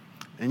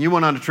 and you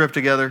went on a trip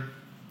together,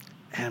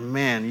 and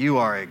man, you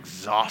are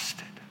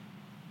exhausted.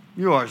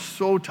 You are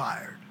so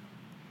tired.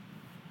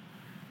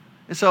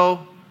 And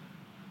so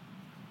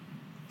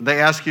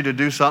they ask you to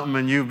do something,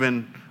 and you've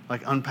been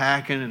like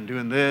unpacking and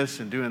doing this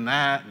and doing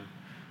that,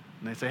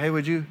 and they say, hey,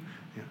 would you?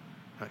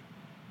 Like,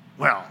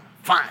 well,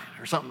 fine,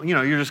 or something. You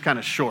know, you're just kind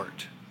of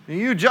short. And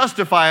you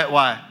justify it.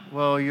 Why?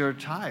 Well, you're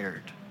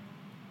tired.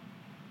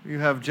 You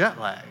have jet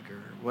lag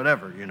or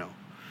whatever,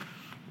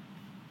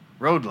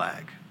 road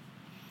lag.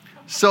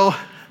 So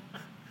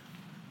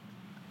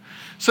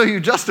you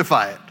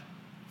justify it.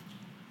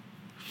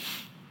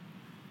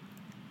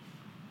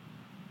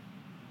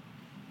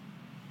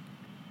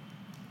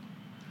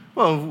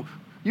 Well,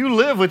 you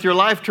live with your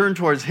life turned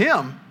towards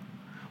Him.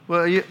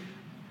 Well, you're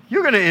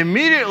going to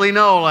immediately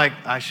know, like,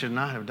 I should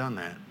not have done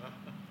that.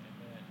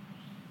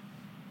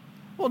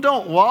 Well,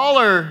 don't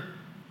waller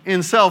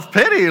in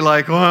self-pity,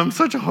 like, oh, I'm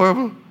such a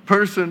horrible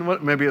person.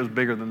 Maybe it was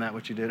bigger than that,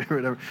 what you did, or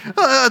whatever.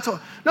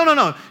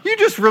 No. You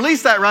just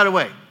release that right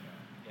away.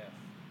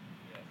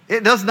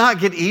 It does not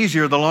get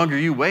easier the longer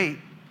you wait.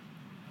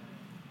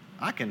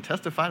 I can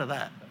testify to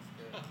that.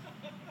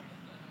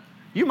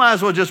 You might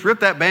as well just rip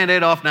that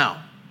Band-Aid off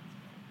now.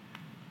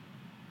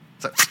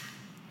 So,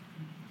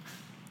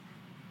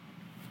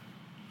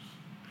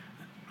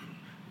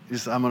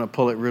 I'm going to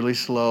pull it really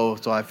slow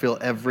so I feel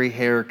every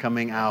hair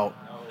coming out.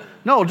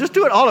 No, just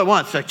do it all at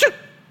once. Like, shoo!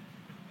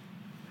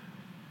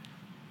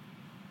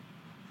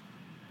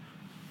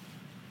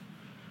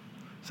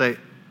 Say,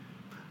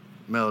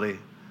 Melody,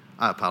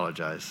 I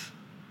apologize.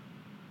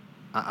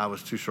 I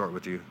was too short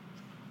with you.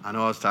 I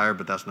know I was tired,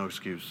 but that's no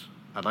excuse.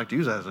 I'd like to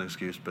use that as an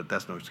excuse, but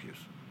that's no excuse,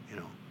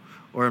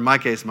 Or in my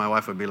case, my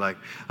wife would be like,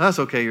 oh, that's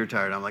okay, you're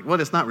tired. I'm like, well,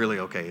 it's not really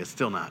okay. It's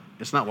still not.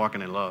 It's not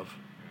walking in love.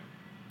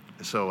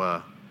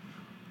 So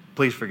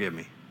please forgive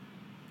me.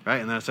 Right?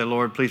 And then I say,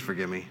 Lord, please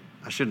forgive me.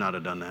 I should not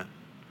have done that.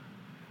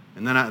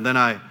 And then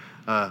I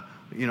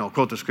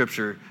quote the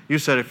scripture. You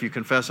said if you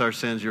confess our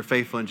sins, you're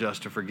faithful and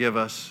just to forgive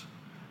us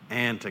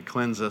and to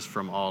cleanse us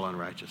from all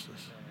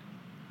unrighteousness.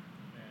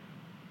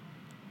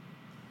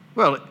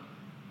 Well,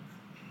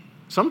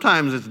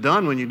 sometimes it's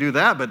done when you do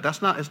that, but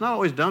it's not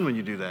always done when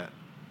you do that.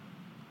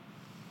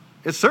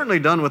 It's certainly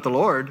done with the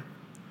Lord.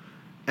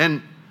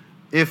 And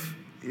if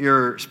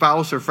your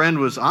spouse or friend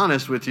was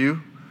honest with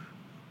you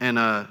and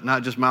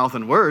not just mouth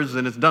and words,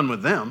 then it's done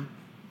with them.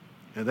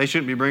 And they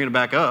shouldn't be bringing it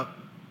back up.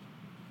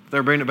 If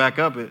they're bringing it back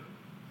up,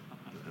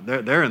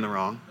 they're in the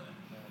wrong.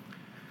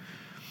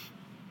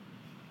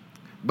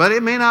 But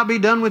it may not be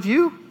done with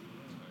you.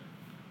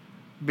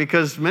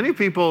 Because many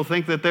people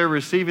think that they're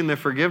receiving the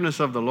forgiveness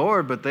of the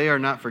Lord, but they are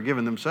not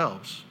forgiven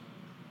themselves.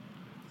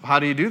 How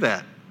do you do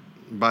that?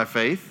 By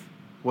faith.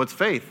 What's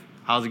faith?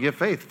 How does it get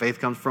faith? Faith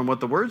comes from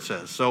what the Word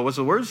says. So what's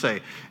the Word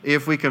say?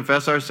 If we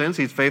confess our sins,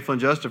 He's faithful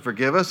and just to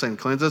forgive us and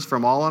cleanse us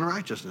from all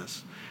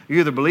unrighteousness. You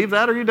either believe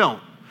that or you don't.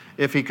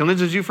 If He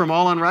cleanses you from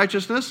all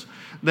unrighteousness,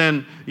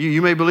 then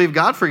you may believe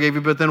God forgave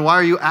you, but then why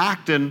are you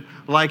acting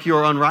like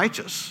you're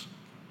unrighteous?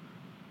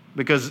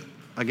 Because,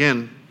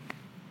 again,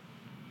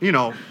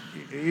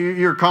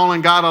 you're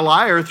calling God a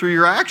liar through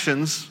your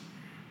actions.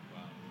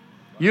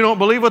 You don't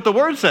believe what the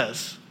Word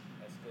says.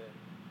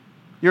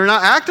 You're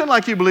not acting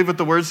like you believe what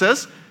the Word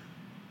says.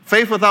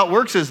 Faith without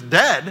works is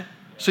dead.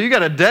 So you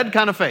got a dead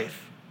kind of faith.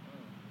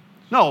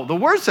 No, the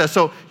Word says.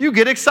 So you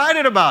get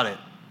excited about it.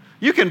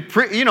 You can,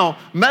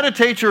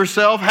 meditate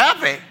yourself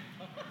happy.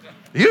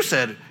 You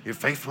said you're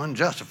faithful and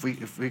just if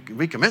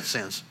we commit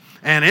sins.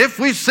 And if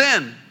we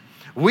sin,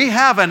 we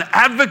have an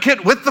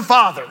advocate with the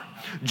Father,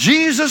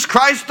 Jesus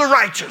Christ the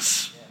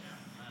righteous.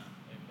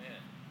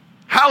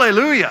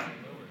 Hallelujah.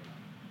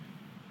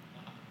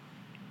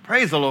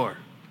 Praise the Lord.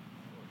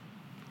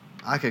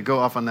 I could go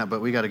off on that,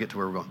 but we got to get to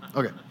where we're going.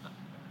 Okay.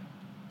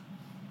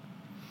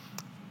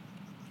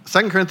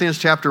 2 Corinthians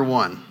chapter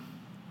 1.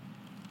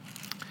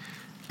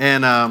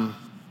 And I'm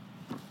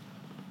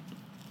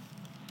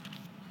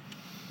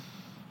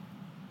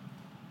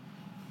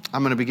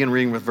going to begin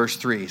reading with verse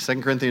 3.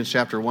 2 Corinthians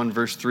chapter 1,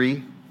 verse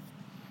 3.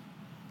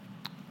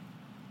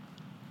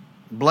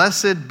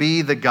 Blessed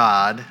be the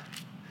God,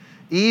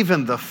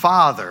 even the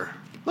Father.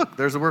 Look,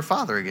 there's the word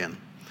Father again.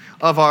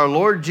 Of our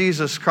Lord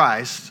Jesus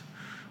Christ,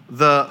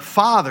 the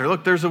Father.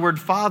 Look, there's the word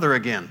Father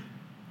again.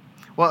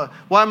 Well,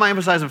 why am I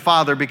emphasizing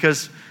Father?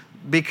 Because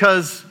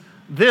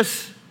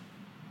this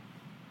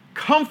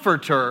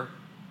Comforter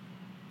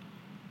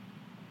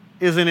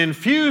is an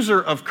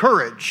infuser of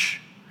courage.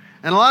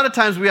 And a lot of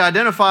times we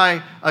identify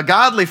a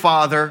godly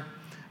father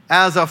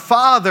as a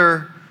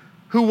father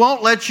who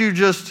won't let you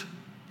just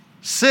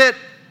sit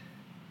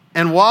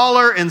and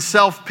waller in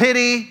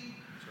self-pity,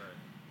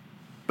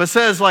 but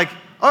says like,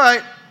 all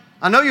right,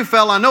 I know you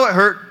fell, I know it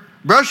hurt,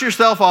 brush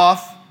yourself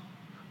off,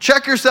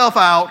 check yourself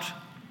out,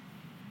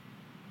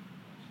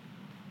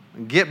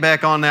 and get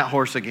back on that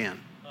horse again.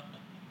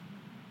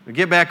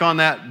 Get back on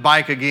that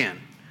bike again.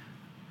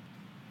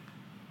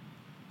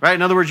 Right?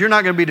 In other words, you're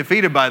not going to be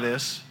defeated by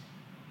this.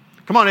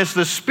 Come on, it's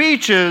the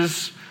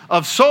speeches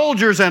of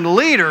soldiers and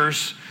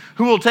leaders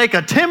who will take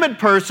a timid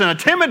person, a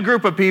timid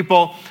group of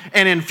people,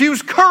 and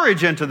infuse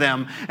courage into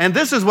them. And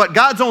this is what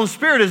God's own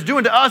Spirit is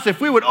doing to us if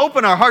we would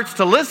open our hearts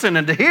to listen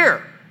and to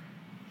hear.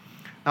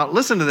 Now,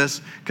 listen to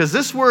this, because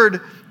this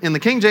word, in the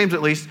King James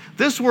at least,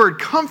 this word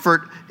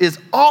comfort is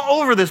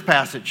all over this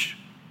passage.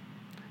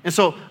 And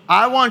so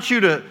I want you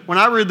to, when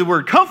I read the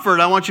word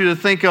comfort, I want you to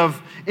think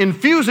of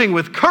infusing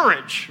with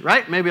courage,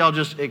 right? Maybe I'll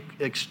just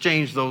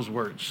exchange those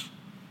words.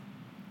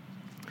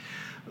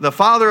 The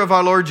Father of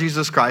our Lord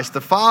Jesus Christ, the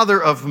Father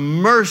of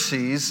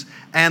mercies,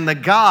 and the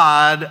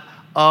God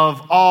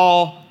of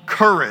all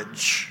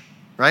courage,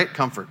 right?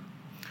 Comfort.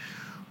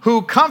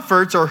 Who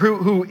comforts or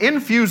who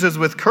infuses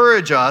with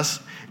courage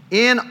us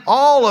in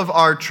all of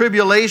our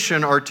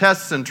tribulation or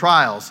tests and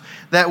trials,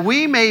 that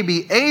we may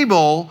be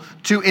able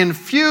to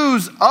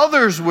infuse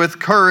others with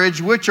courage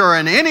which are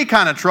in any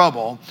kind of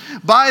trouble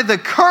by the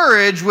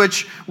courage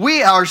which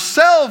we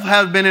ourselves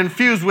have been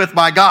infused with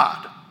by God.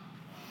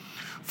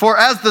 For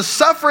as the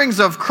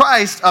sufferings of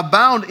Christ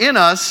abound in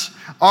us,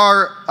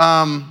 our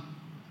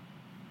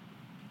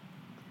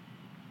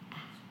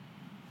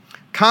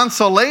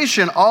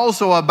consolation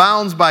also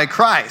abounds by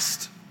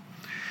Christ.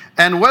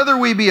 And whether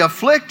we be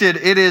afflicted,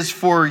 it is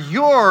for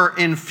your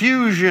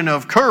infusion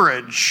of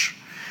courage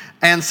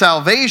and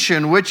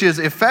salvation, which is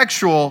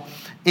effectual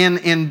in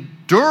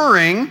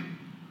enduring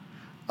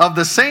of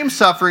the same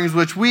sufferings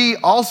which we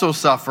also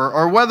suffer.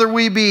 Or whether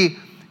we be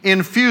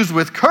infused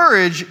with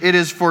courage, it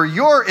is for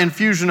your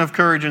infusion of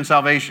courage and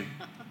salvation.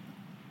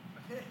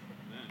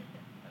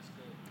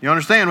 You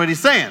understand what he's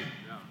saying?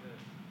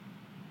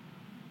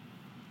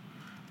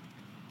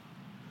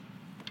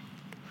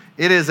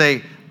 It is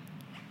an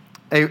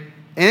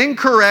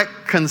incorrect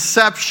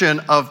conception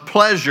of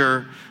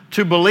pleasure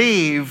to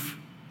believe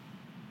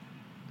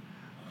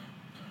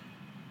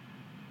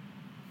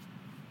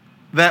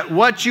that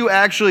what you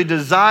actually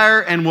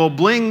desire and will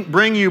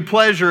bring you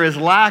pleasure is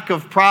lack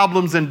of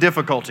problems and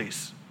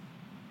difficulties.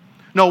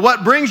 No,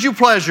 what brings you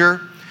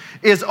pleasure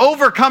is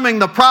overcoming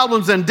the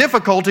problems and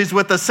difficulties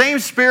with the same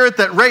Spirit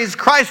that raised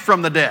Christ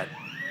from the dead.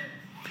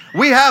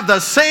 We have the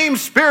same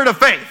spirit of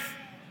faith.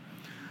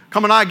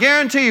 Come on, I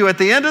guarantee you, at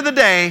the end of the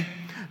day,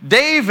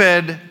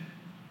 David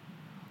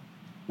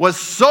was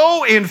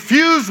so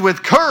infused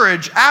with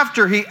courage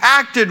after he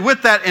acted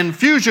with that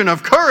infusion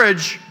of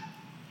courage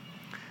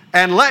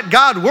and let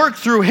God work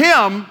through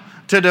him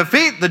to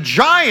defeat the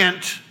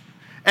giant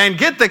and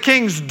get the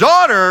king's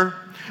daughter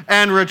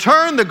and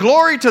return the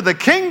glory to the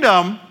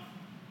kingdom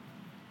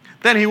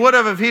than he would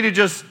have if he'd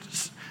just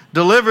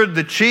delivered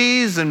the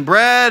cheese and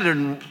bread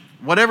and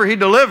whatever he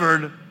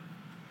delivered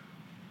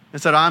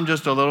and said, I'm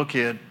just a little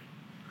kid.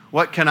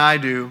 What can I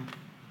do?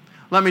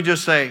 Let me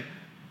just say,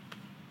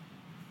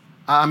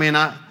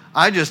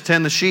 I just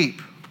tend the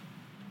sheep.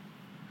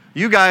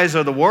 You guys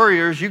are the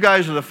warriors. You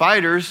guys are the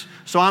fighters.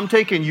 So I'm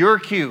taking your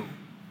cue.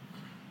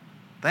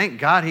 Thank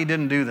God he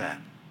didn't do that.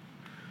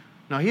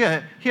 No, he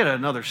had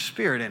another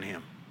spirit in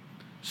him.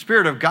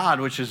 Spirit of God,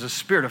 which is a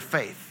spirit of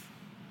faith.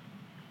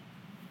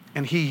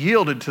 And he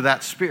yielded to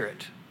that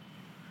spirit.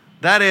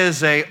 That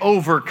is an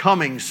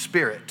overcoming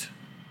spirit.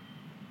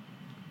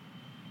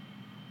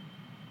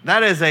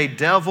 That is a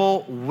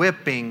devil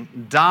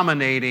whipping,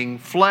 dominating,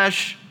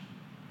 flesh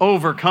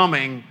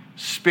overcoming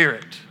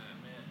spirit.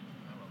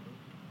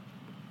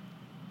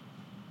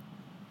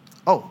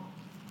 Oh,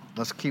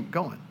 let's keep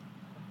going.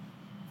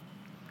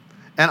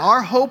 And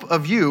our hope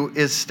of you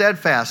is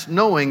steadfast,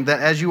 knowing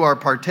that as you are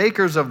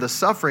partakers of the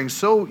suffering,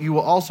 so you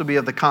will also be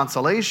of the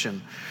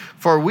consolation.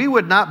 For we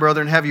would not,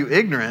 brethren, have you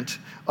ignorant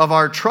of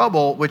our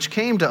trouble which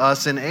came to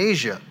us in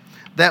Asia,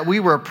 that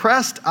we were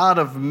pressed out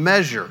of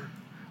measure,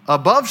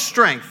 above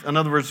strength. In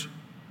other words,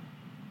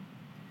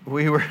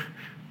 we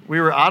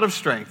were out of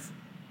strength.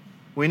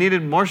 We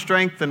needed more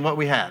strength than what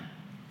we had.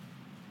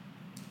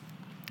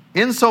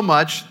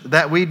 Insomuch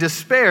that we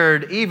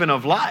despaired even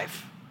of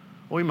life.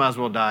 We might as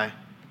well die.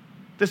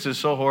 This is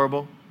so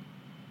horrible.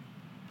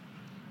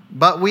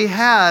 But we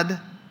had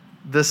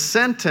the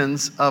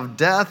sentence of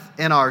death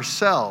in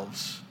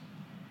ourselves,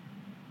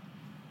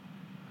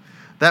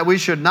 that we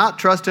should not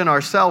trust in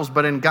ourselves,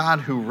 but in God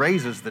who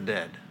raises the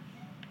dead.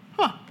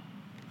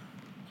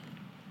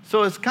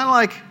 So it's kind of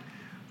like,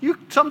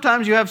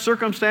 sometimes you have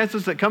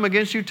circumstances that come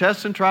against you,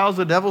 tests and trials.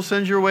 The devil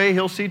sends your way.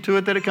 He'll see to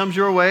it that it comes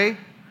your way.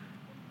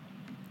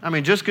 I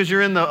mean, just because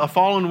you're in a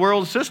fallen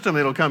world system,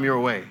 it'll come your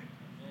way.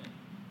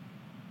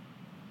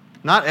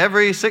 Not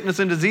every sickness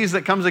and disease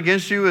that comes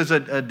against you is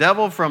a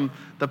devil from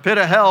the pit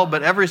of hell,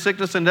 but every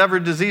sickness and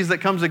every disease that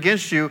comes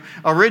against you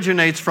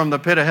originates from the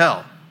pit of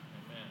hell.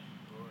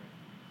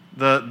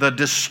 The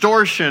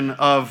distortion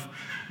of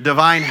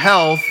divine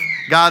health,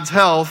 God's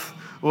health,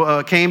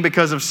 came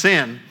because of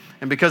sin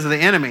and because of the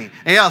enemy.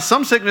 And yeah,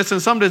 some sickness and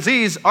some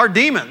disease are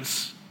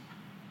demons.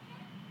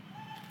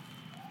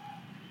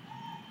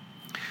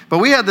 But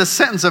we had this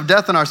sentence of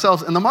death in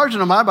ourselves. In the margin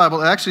of my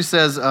Bible, it actually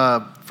says,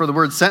 for the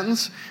word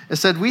sentence, it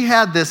said we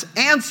had this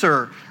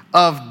answer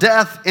of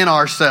death in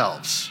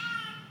ourselves.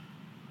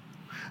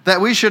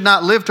 That we should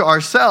not live to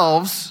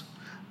ourselves,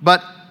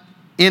 but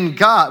in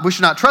God. We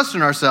should not trust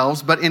in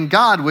ourselves, but in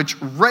God, which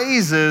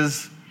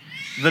raises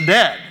the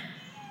dead.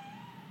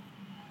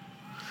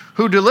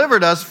 Who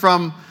delivered us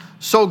from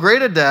so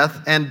great a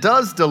death and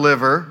does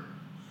deliver,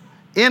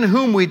 in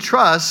whom we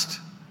trust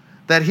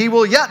that he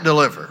will yet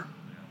deliver.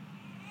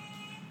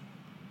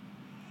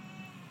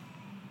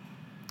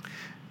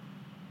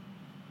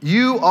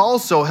 You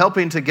also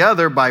helping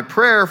together by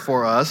prayer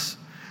for us,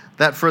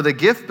 that for the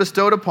gift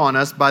bestowed upon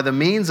us by the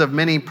means of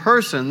many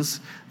persons,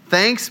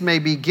 thanks may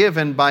be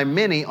given by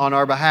many on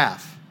our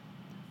behalf.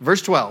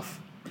 Verse 12.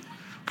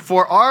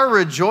 For our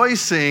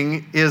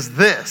rejoicing is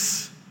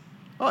this.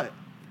 Oh,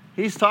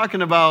 he's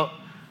talking about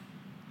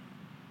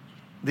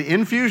the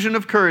infusion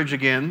of courage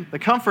again, the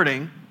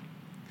comforting,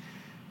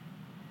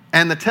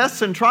 and the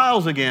tests and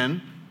trials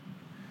again.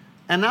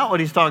 And now what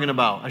he's talking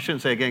about, I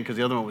shouldn't say again because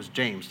the other one was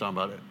James talking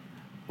about it.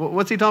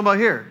 What's he talking about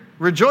here?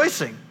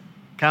 Rejoicing.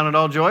 Count it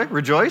all joy.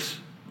 Rejoice.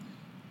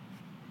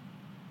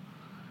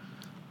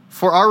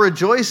 For our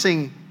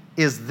rejoicing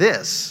is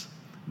this,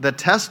 the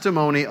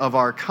testimony of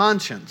our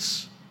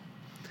conscience,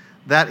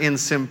 that in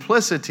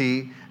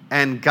simplicity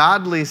and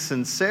godly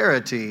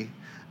sincerity,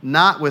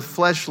 not with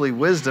fleshly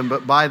wisdom,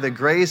 but by the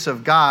grace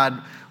of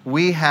God,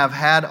 we have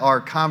had our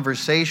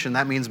conversation,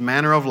 that means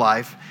manner of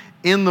life,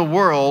 in the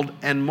world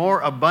and more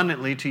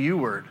abundantly to you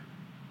word.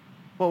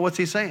 Well, what's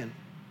he saying?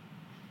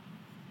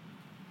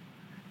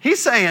 He's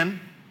saying,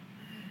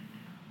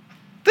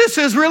 this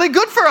is really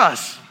good for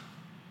us.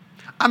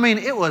 I mean,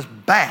 it was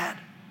bad.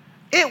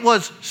 It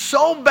was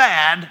so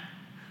bad,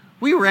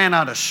 we ran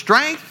out of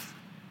strength.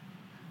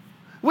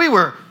 We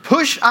were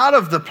pushed out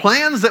of the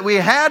plans that we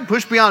had,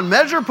 pushed beyond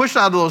measure, pushed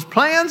out of those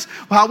plans,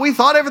 how we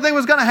thought everything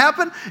was going to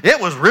happen.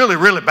 It was really,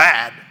 really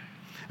bad.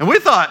 And we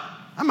thought,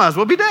 I might as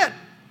well be dead.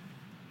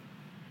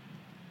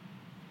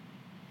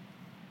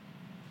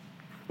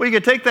 Well, you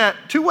could take that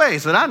two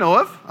ways that I know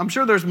of. I'm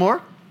sure there's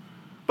more.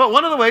 But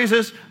one of the ways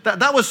is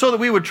that was so that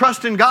we would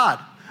trust in God.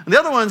 And the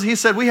other ones, he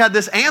said, we had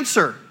this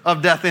answer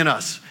of death in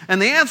us. And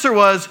the answer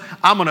was,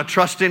 I'm going to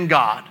trust in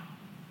God.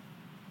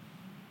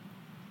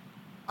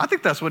 I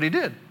think that's what he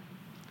did.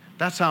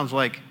 That sounds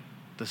like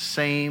the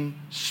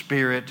same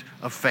spirit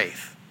of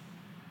faith.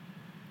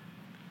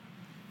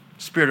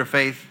 Spirit of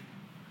faith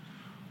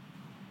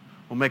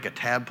will make a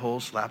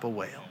tadpole slap a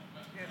whale.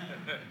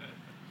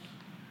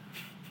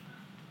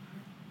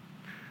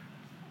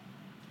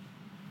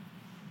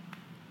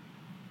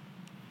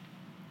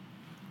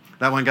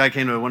 That one guy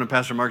came to one of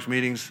Pastor Mark's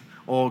meetings,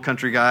 old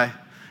country guy.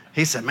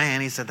 He said,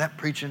 that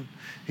preaching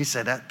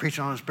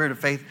on the spirit of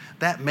faith,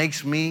 that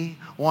makes me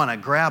want to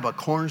grab a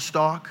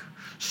cornstalk,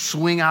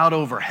 swing out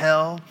over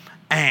hell,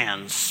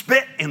 and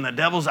spit in the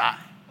devil's eye.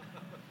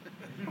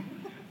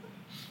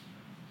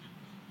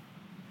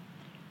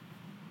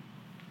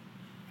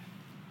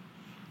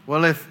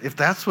 Well, if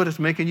that's what it's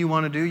making you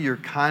want to do, you're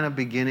kind of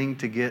beginning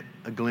to get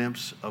a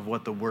glimpse of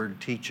what the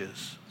Word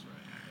teaches.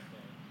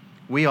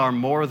 We are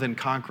more than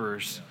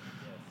conquerors.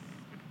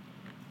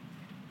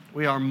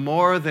 We are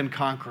more than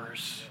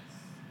conquerors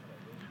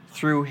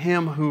through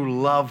Him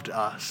who loved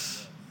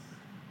us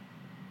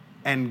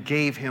and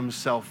gave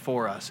Himself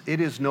for us. It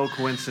is no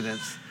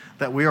coincidence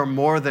that we are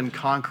more than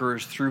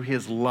conquerors through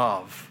His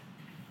love.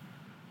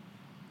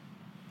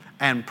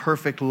 And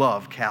perfect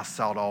love casts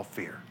out all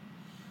fear.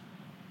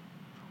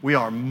 We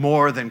are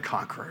more than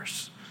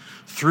conquerors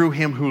through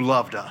Him who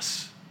loved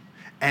us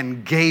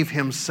and gave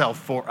Himself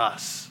for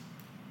us.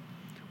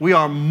 We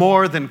are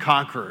more than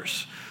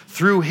conquerors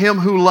through Him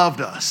who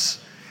loved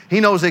us. He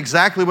knows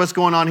exactly what's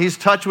going on. He's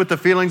touched with the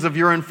feelings of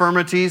your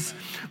infirmities,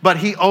 but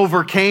He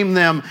overcame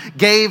them,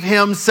 gave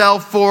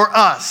Himself for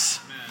us,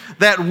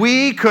 that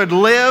we could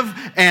live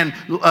and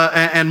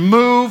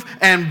move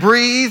and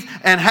breathe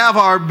and have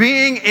our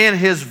being in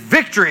His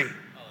victory.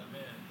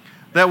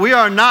 That we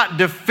are not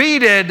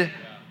defeated,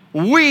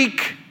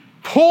 weak,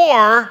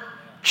 poor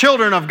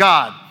children of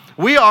God.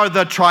 We are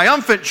the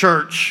triumphant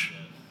church.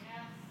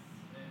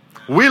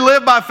 We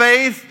live by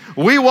faith.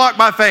 We walk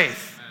by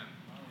faith.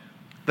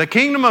 The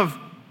kingdom of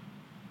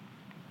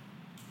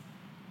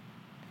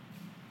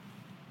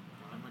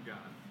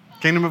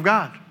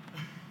God.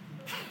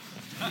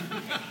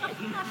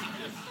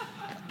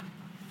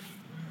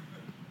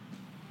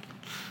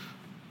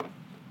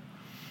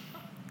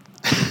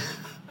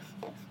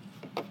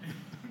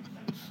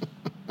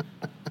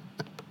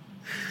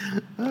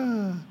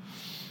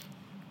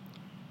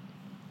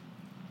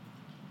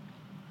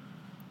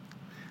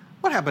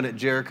 What happened at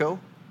Jericho?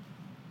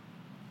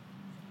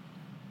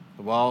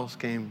 The walls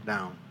came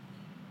down.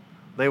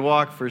 They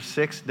walked for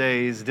 6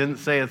 days, didn't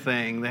say a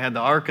thing. They had the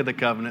Ark of the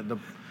Covenant.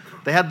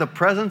 They had the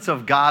presence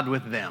of God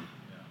with them.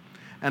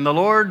 And the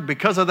Lord,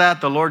 because of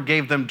that, the Lord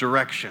gave them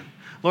direction.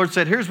 The Lord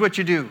said, here's what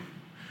you do.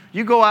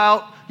 You go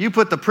out, you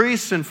put the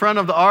priests in front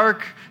of the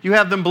ark, you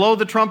have them blow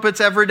the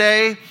trumpets every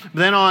day,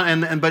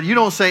 but you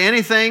don't say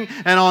anything.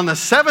 And on the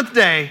seventh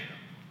day,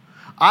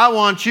 I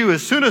want you,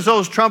 as soon as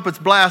those trumpets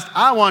blast,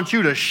 I want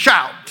you to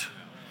shout.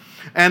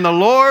 And the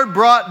Lord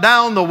brought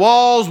down the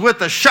walls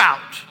with a shout.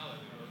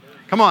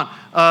 Come on.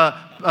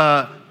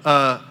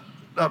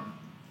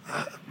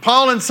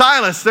 Paul and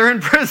Silas, they're in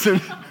prison.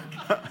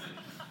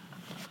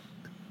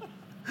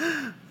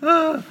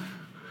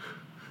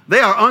 They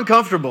are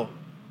uncomfortable.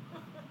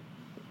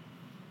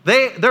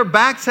 Their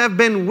backs have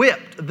been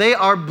whipped. They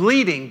are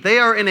bleeding. They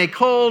are in a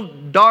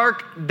cold,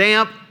 dark,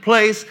 damp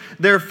place.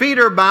 Their feet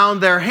are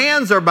bound. Their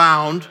hands are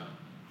bound.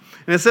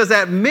 And it says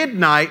at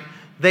midnight,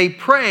 they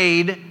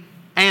prayed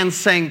and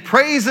sang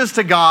praises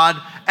to God,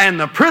 and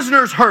the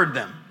prisoners heard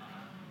them.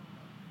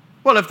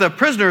 Well, if the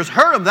prisoners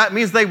heard them, that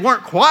means they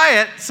weren't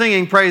quiet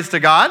singing praise to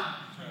God.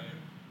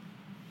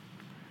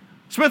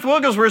 Smith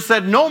Wigglesworth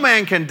said, no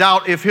man can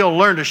doubt if he'll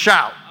learn to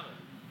shout.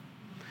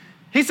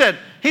 He said,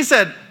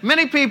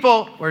 many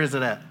people, where is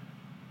it at?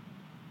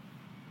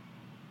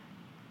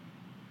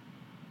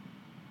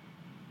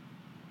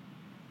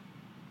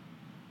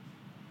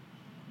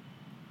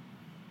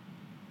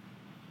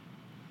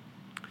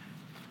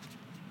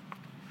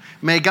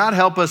 May God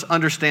help us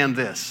understand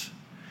this.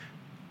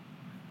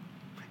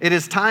 It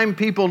is time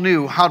people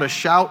knew how to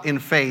shout in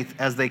faith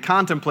as they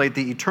contemplate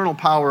the eternal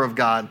power of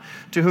God,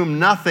 to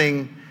whom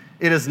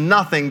it is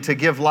nothing to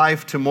give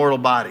life to mortal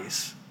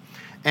bodies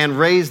and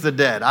raise the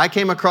dead. I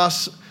came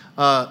across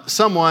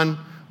some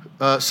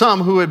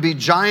who would be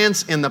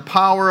giants in the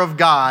power of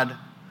God,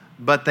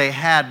 but they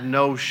had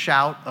no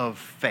shout of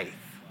faith.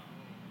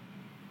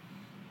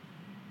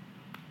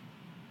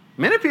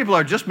 Many people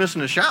are just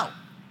missing a shout.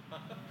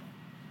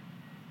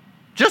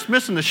 Just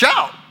missing the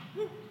shout.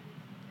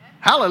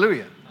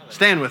 Hallelujah.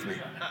 Stand with me.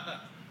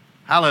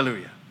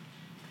 Hallelujah.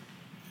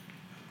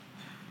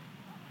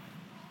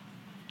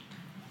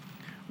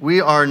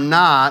 We are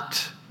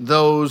not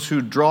those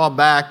who draw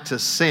back to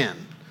sin,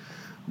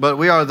 but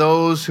we are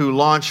those who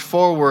launch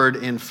forward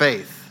in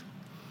faith.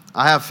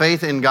 I have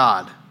faith in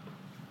God.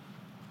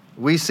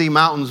 We see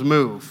mountains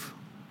move.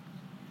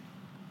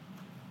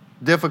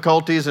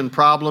 Difficulties and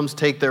problems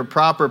take their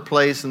proper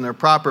place and their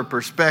proper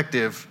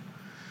perspective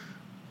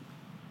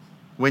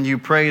when you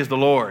praise the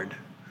Lord,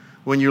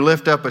 when you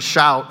lift up a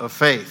shout of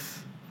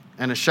faith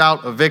and a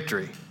shout of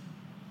victory.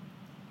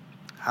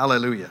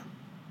 Hallelujah.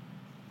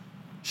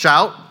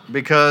 Shout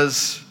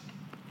because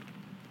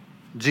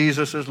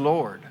Jesus is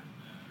Lord.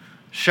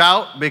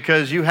 Shout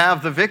because you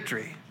have the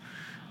victory.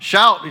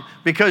 Shout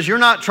because you're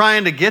not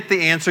trying to get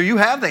the answer, you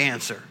have the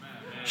answer.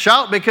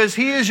 Shout because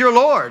He is your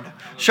Lord.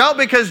 Shout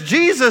because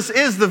Jesus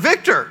is the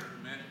victor.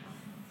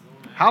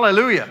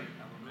 Hallelujah.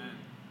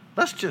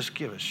 Let's just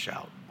give a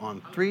shout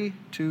on 3,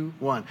 2,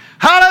 1.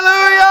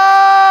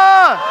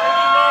 Hallelujah!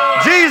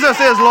 Jesus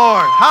is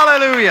Lord.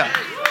 Hallelujah.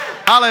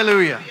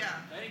 Hallelujah.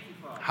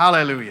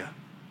 Hallelujah.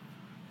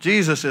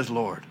 Jesus is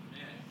Lord.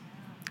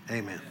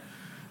 Amen.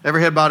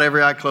 Every head bowed,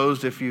 every eye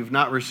closed. If you've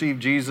not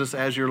received Jesus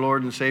as your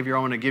Lord and Savior,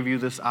 I want to give you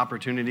this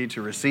opportunity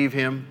to receive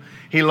Him.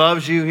 He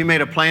loves you. He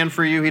made a plan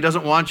for you. He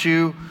doesn't want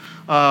you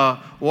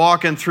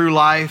walking through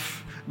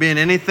life being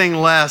anything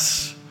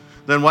less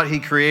than what He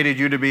created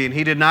you to be. And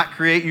He did not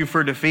create you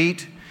for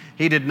defeat.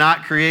 He did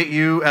not create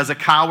you as a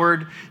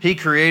coward. He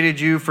created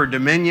you for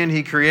dominion.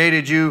 He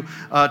created you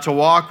to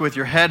walk with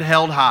your head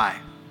held high.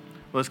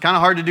 Well, it's kind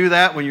of hard to do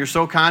that when you're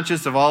so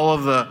conscious of all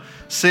of the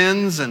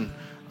sins and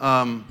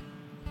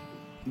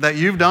that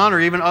you've done or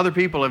even other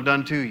people have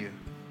done to you.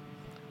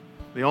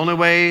 The only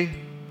way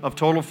of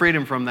total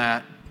freedom from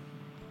that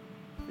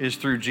is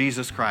through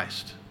Jesus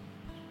Christ.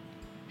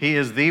 He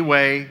is the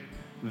way,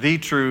 the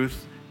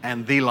truth,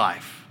 and the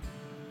life.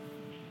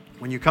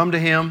 When you come to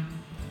Him,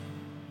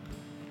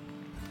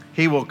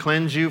 He will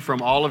cleanse you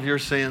from all of your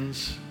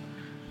sins.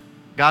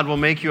 God will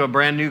make you a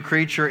brand new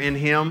creature in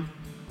Him.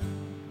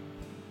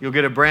 You'll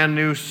get a brand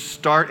new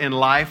start in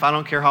life. I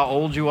don't care how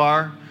old you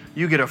are.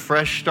 You get a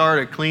fresh start,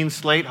 a clean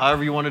slate,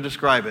 however you want to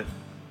describe it.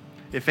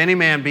 If any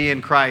man be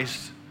in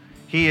Christ,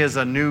 he is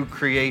a new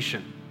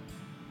creation.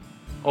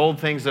 Old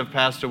things have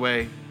passed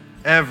away.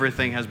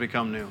 Everything has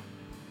become new.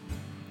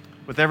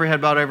 With every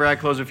head bowed, every eye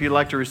closed, if you'd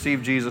like to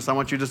receive Jesus, I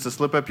want you just to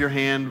slip up your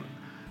hand,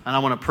 and I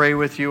want to pray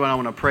with you, and I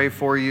want to pray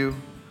for you.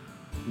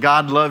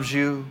 God loves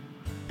you,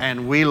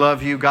 and we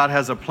love you. God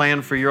has a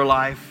plan for your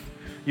life.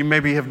 You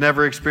maybe have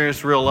never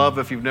experienced real love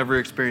if you've never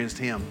experienced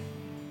Him.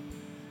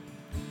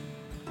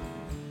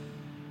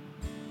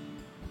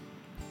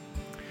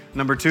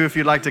 Number two, if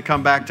you'd like to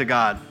come back to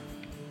God.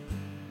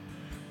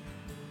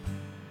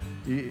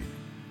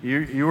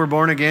 You were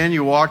born again,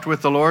 you walked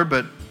with the Lord,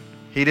 but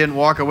He didn't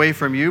walk away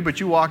from you, but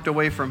you walked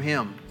away from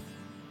Him.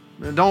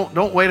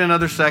 Don't wait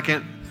another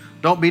second.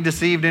 Don't be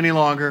deceived any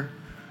longer.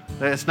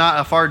 It's not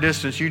a far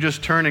distance. You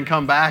just turn and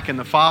come back, and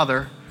the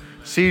Father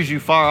sees you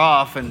far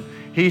off, and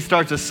He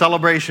starts a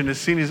celebration as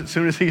soon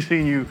as He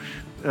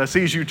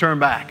sees you turn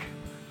back.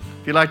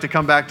 If you'd like to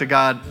come back to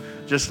God,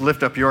 just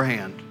lift up your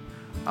hand.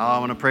 I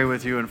want to pray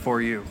with you and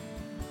for you.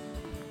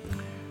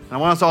 And I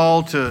want us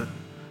all to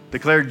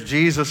declare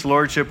Jesus'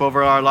 Lordship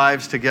over our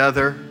lives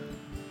together.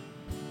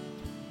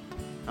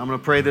 I'm going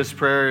to pray this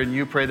prayer, and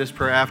you pray this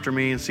prayer after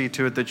me, and see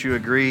to it that you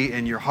agree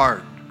in your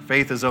heart.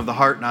 Faith is of the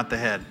heart, not the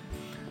head.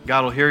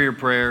 God will hear your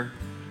prayer,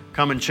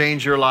 come and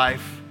change your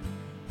life.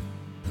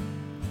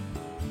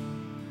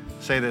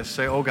 Say this,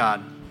 say, oh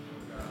God,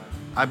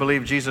 I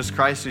believe Jesus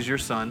Christ is your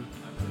Son,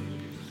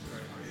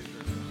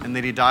 and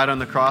that He died on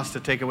the cross to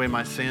take away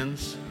my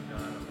sins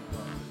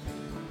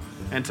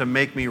and to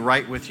make me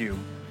right with you.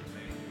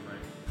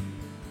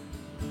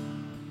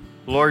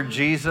 Lord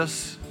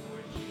Jesus,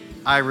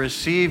 I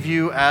receive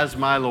you as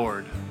my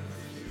Lord,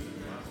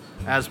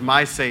 as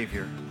my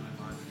Savior.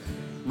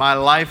 My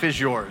life is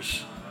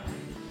yours.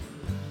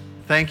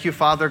 Thank you,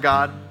 Father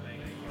God,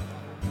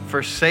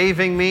 for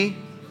saving me,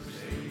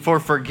 for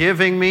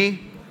forgiving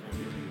me,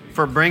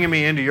 for bringing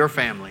me into your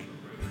family.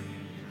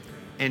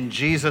 In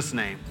Jesus'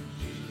 name,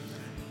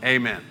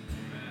 amen.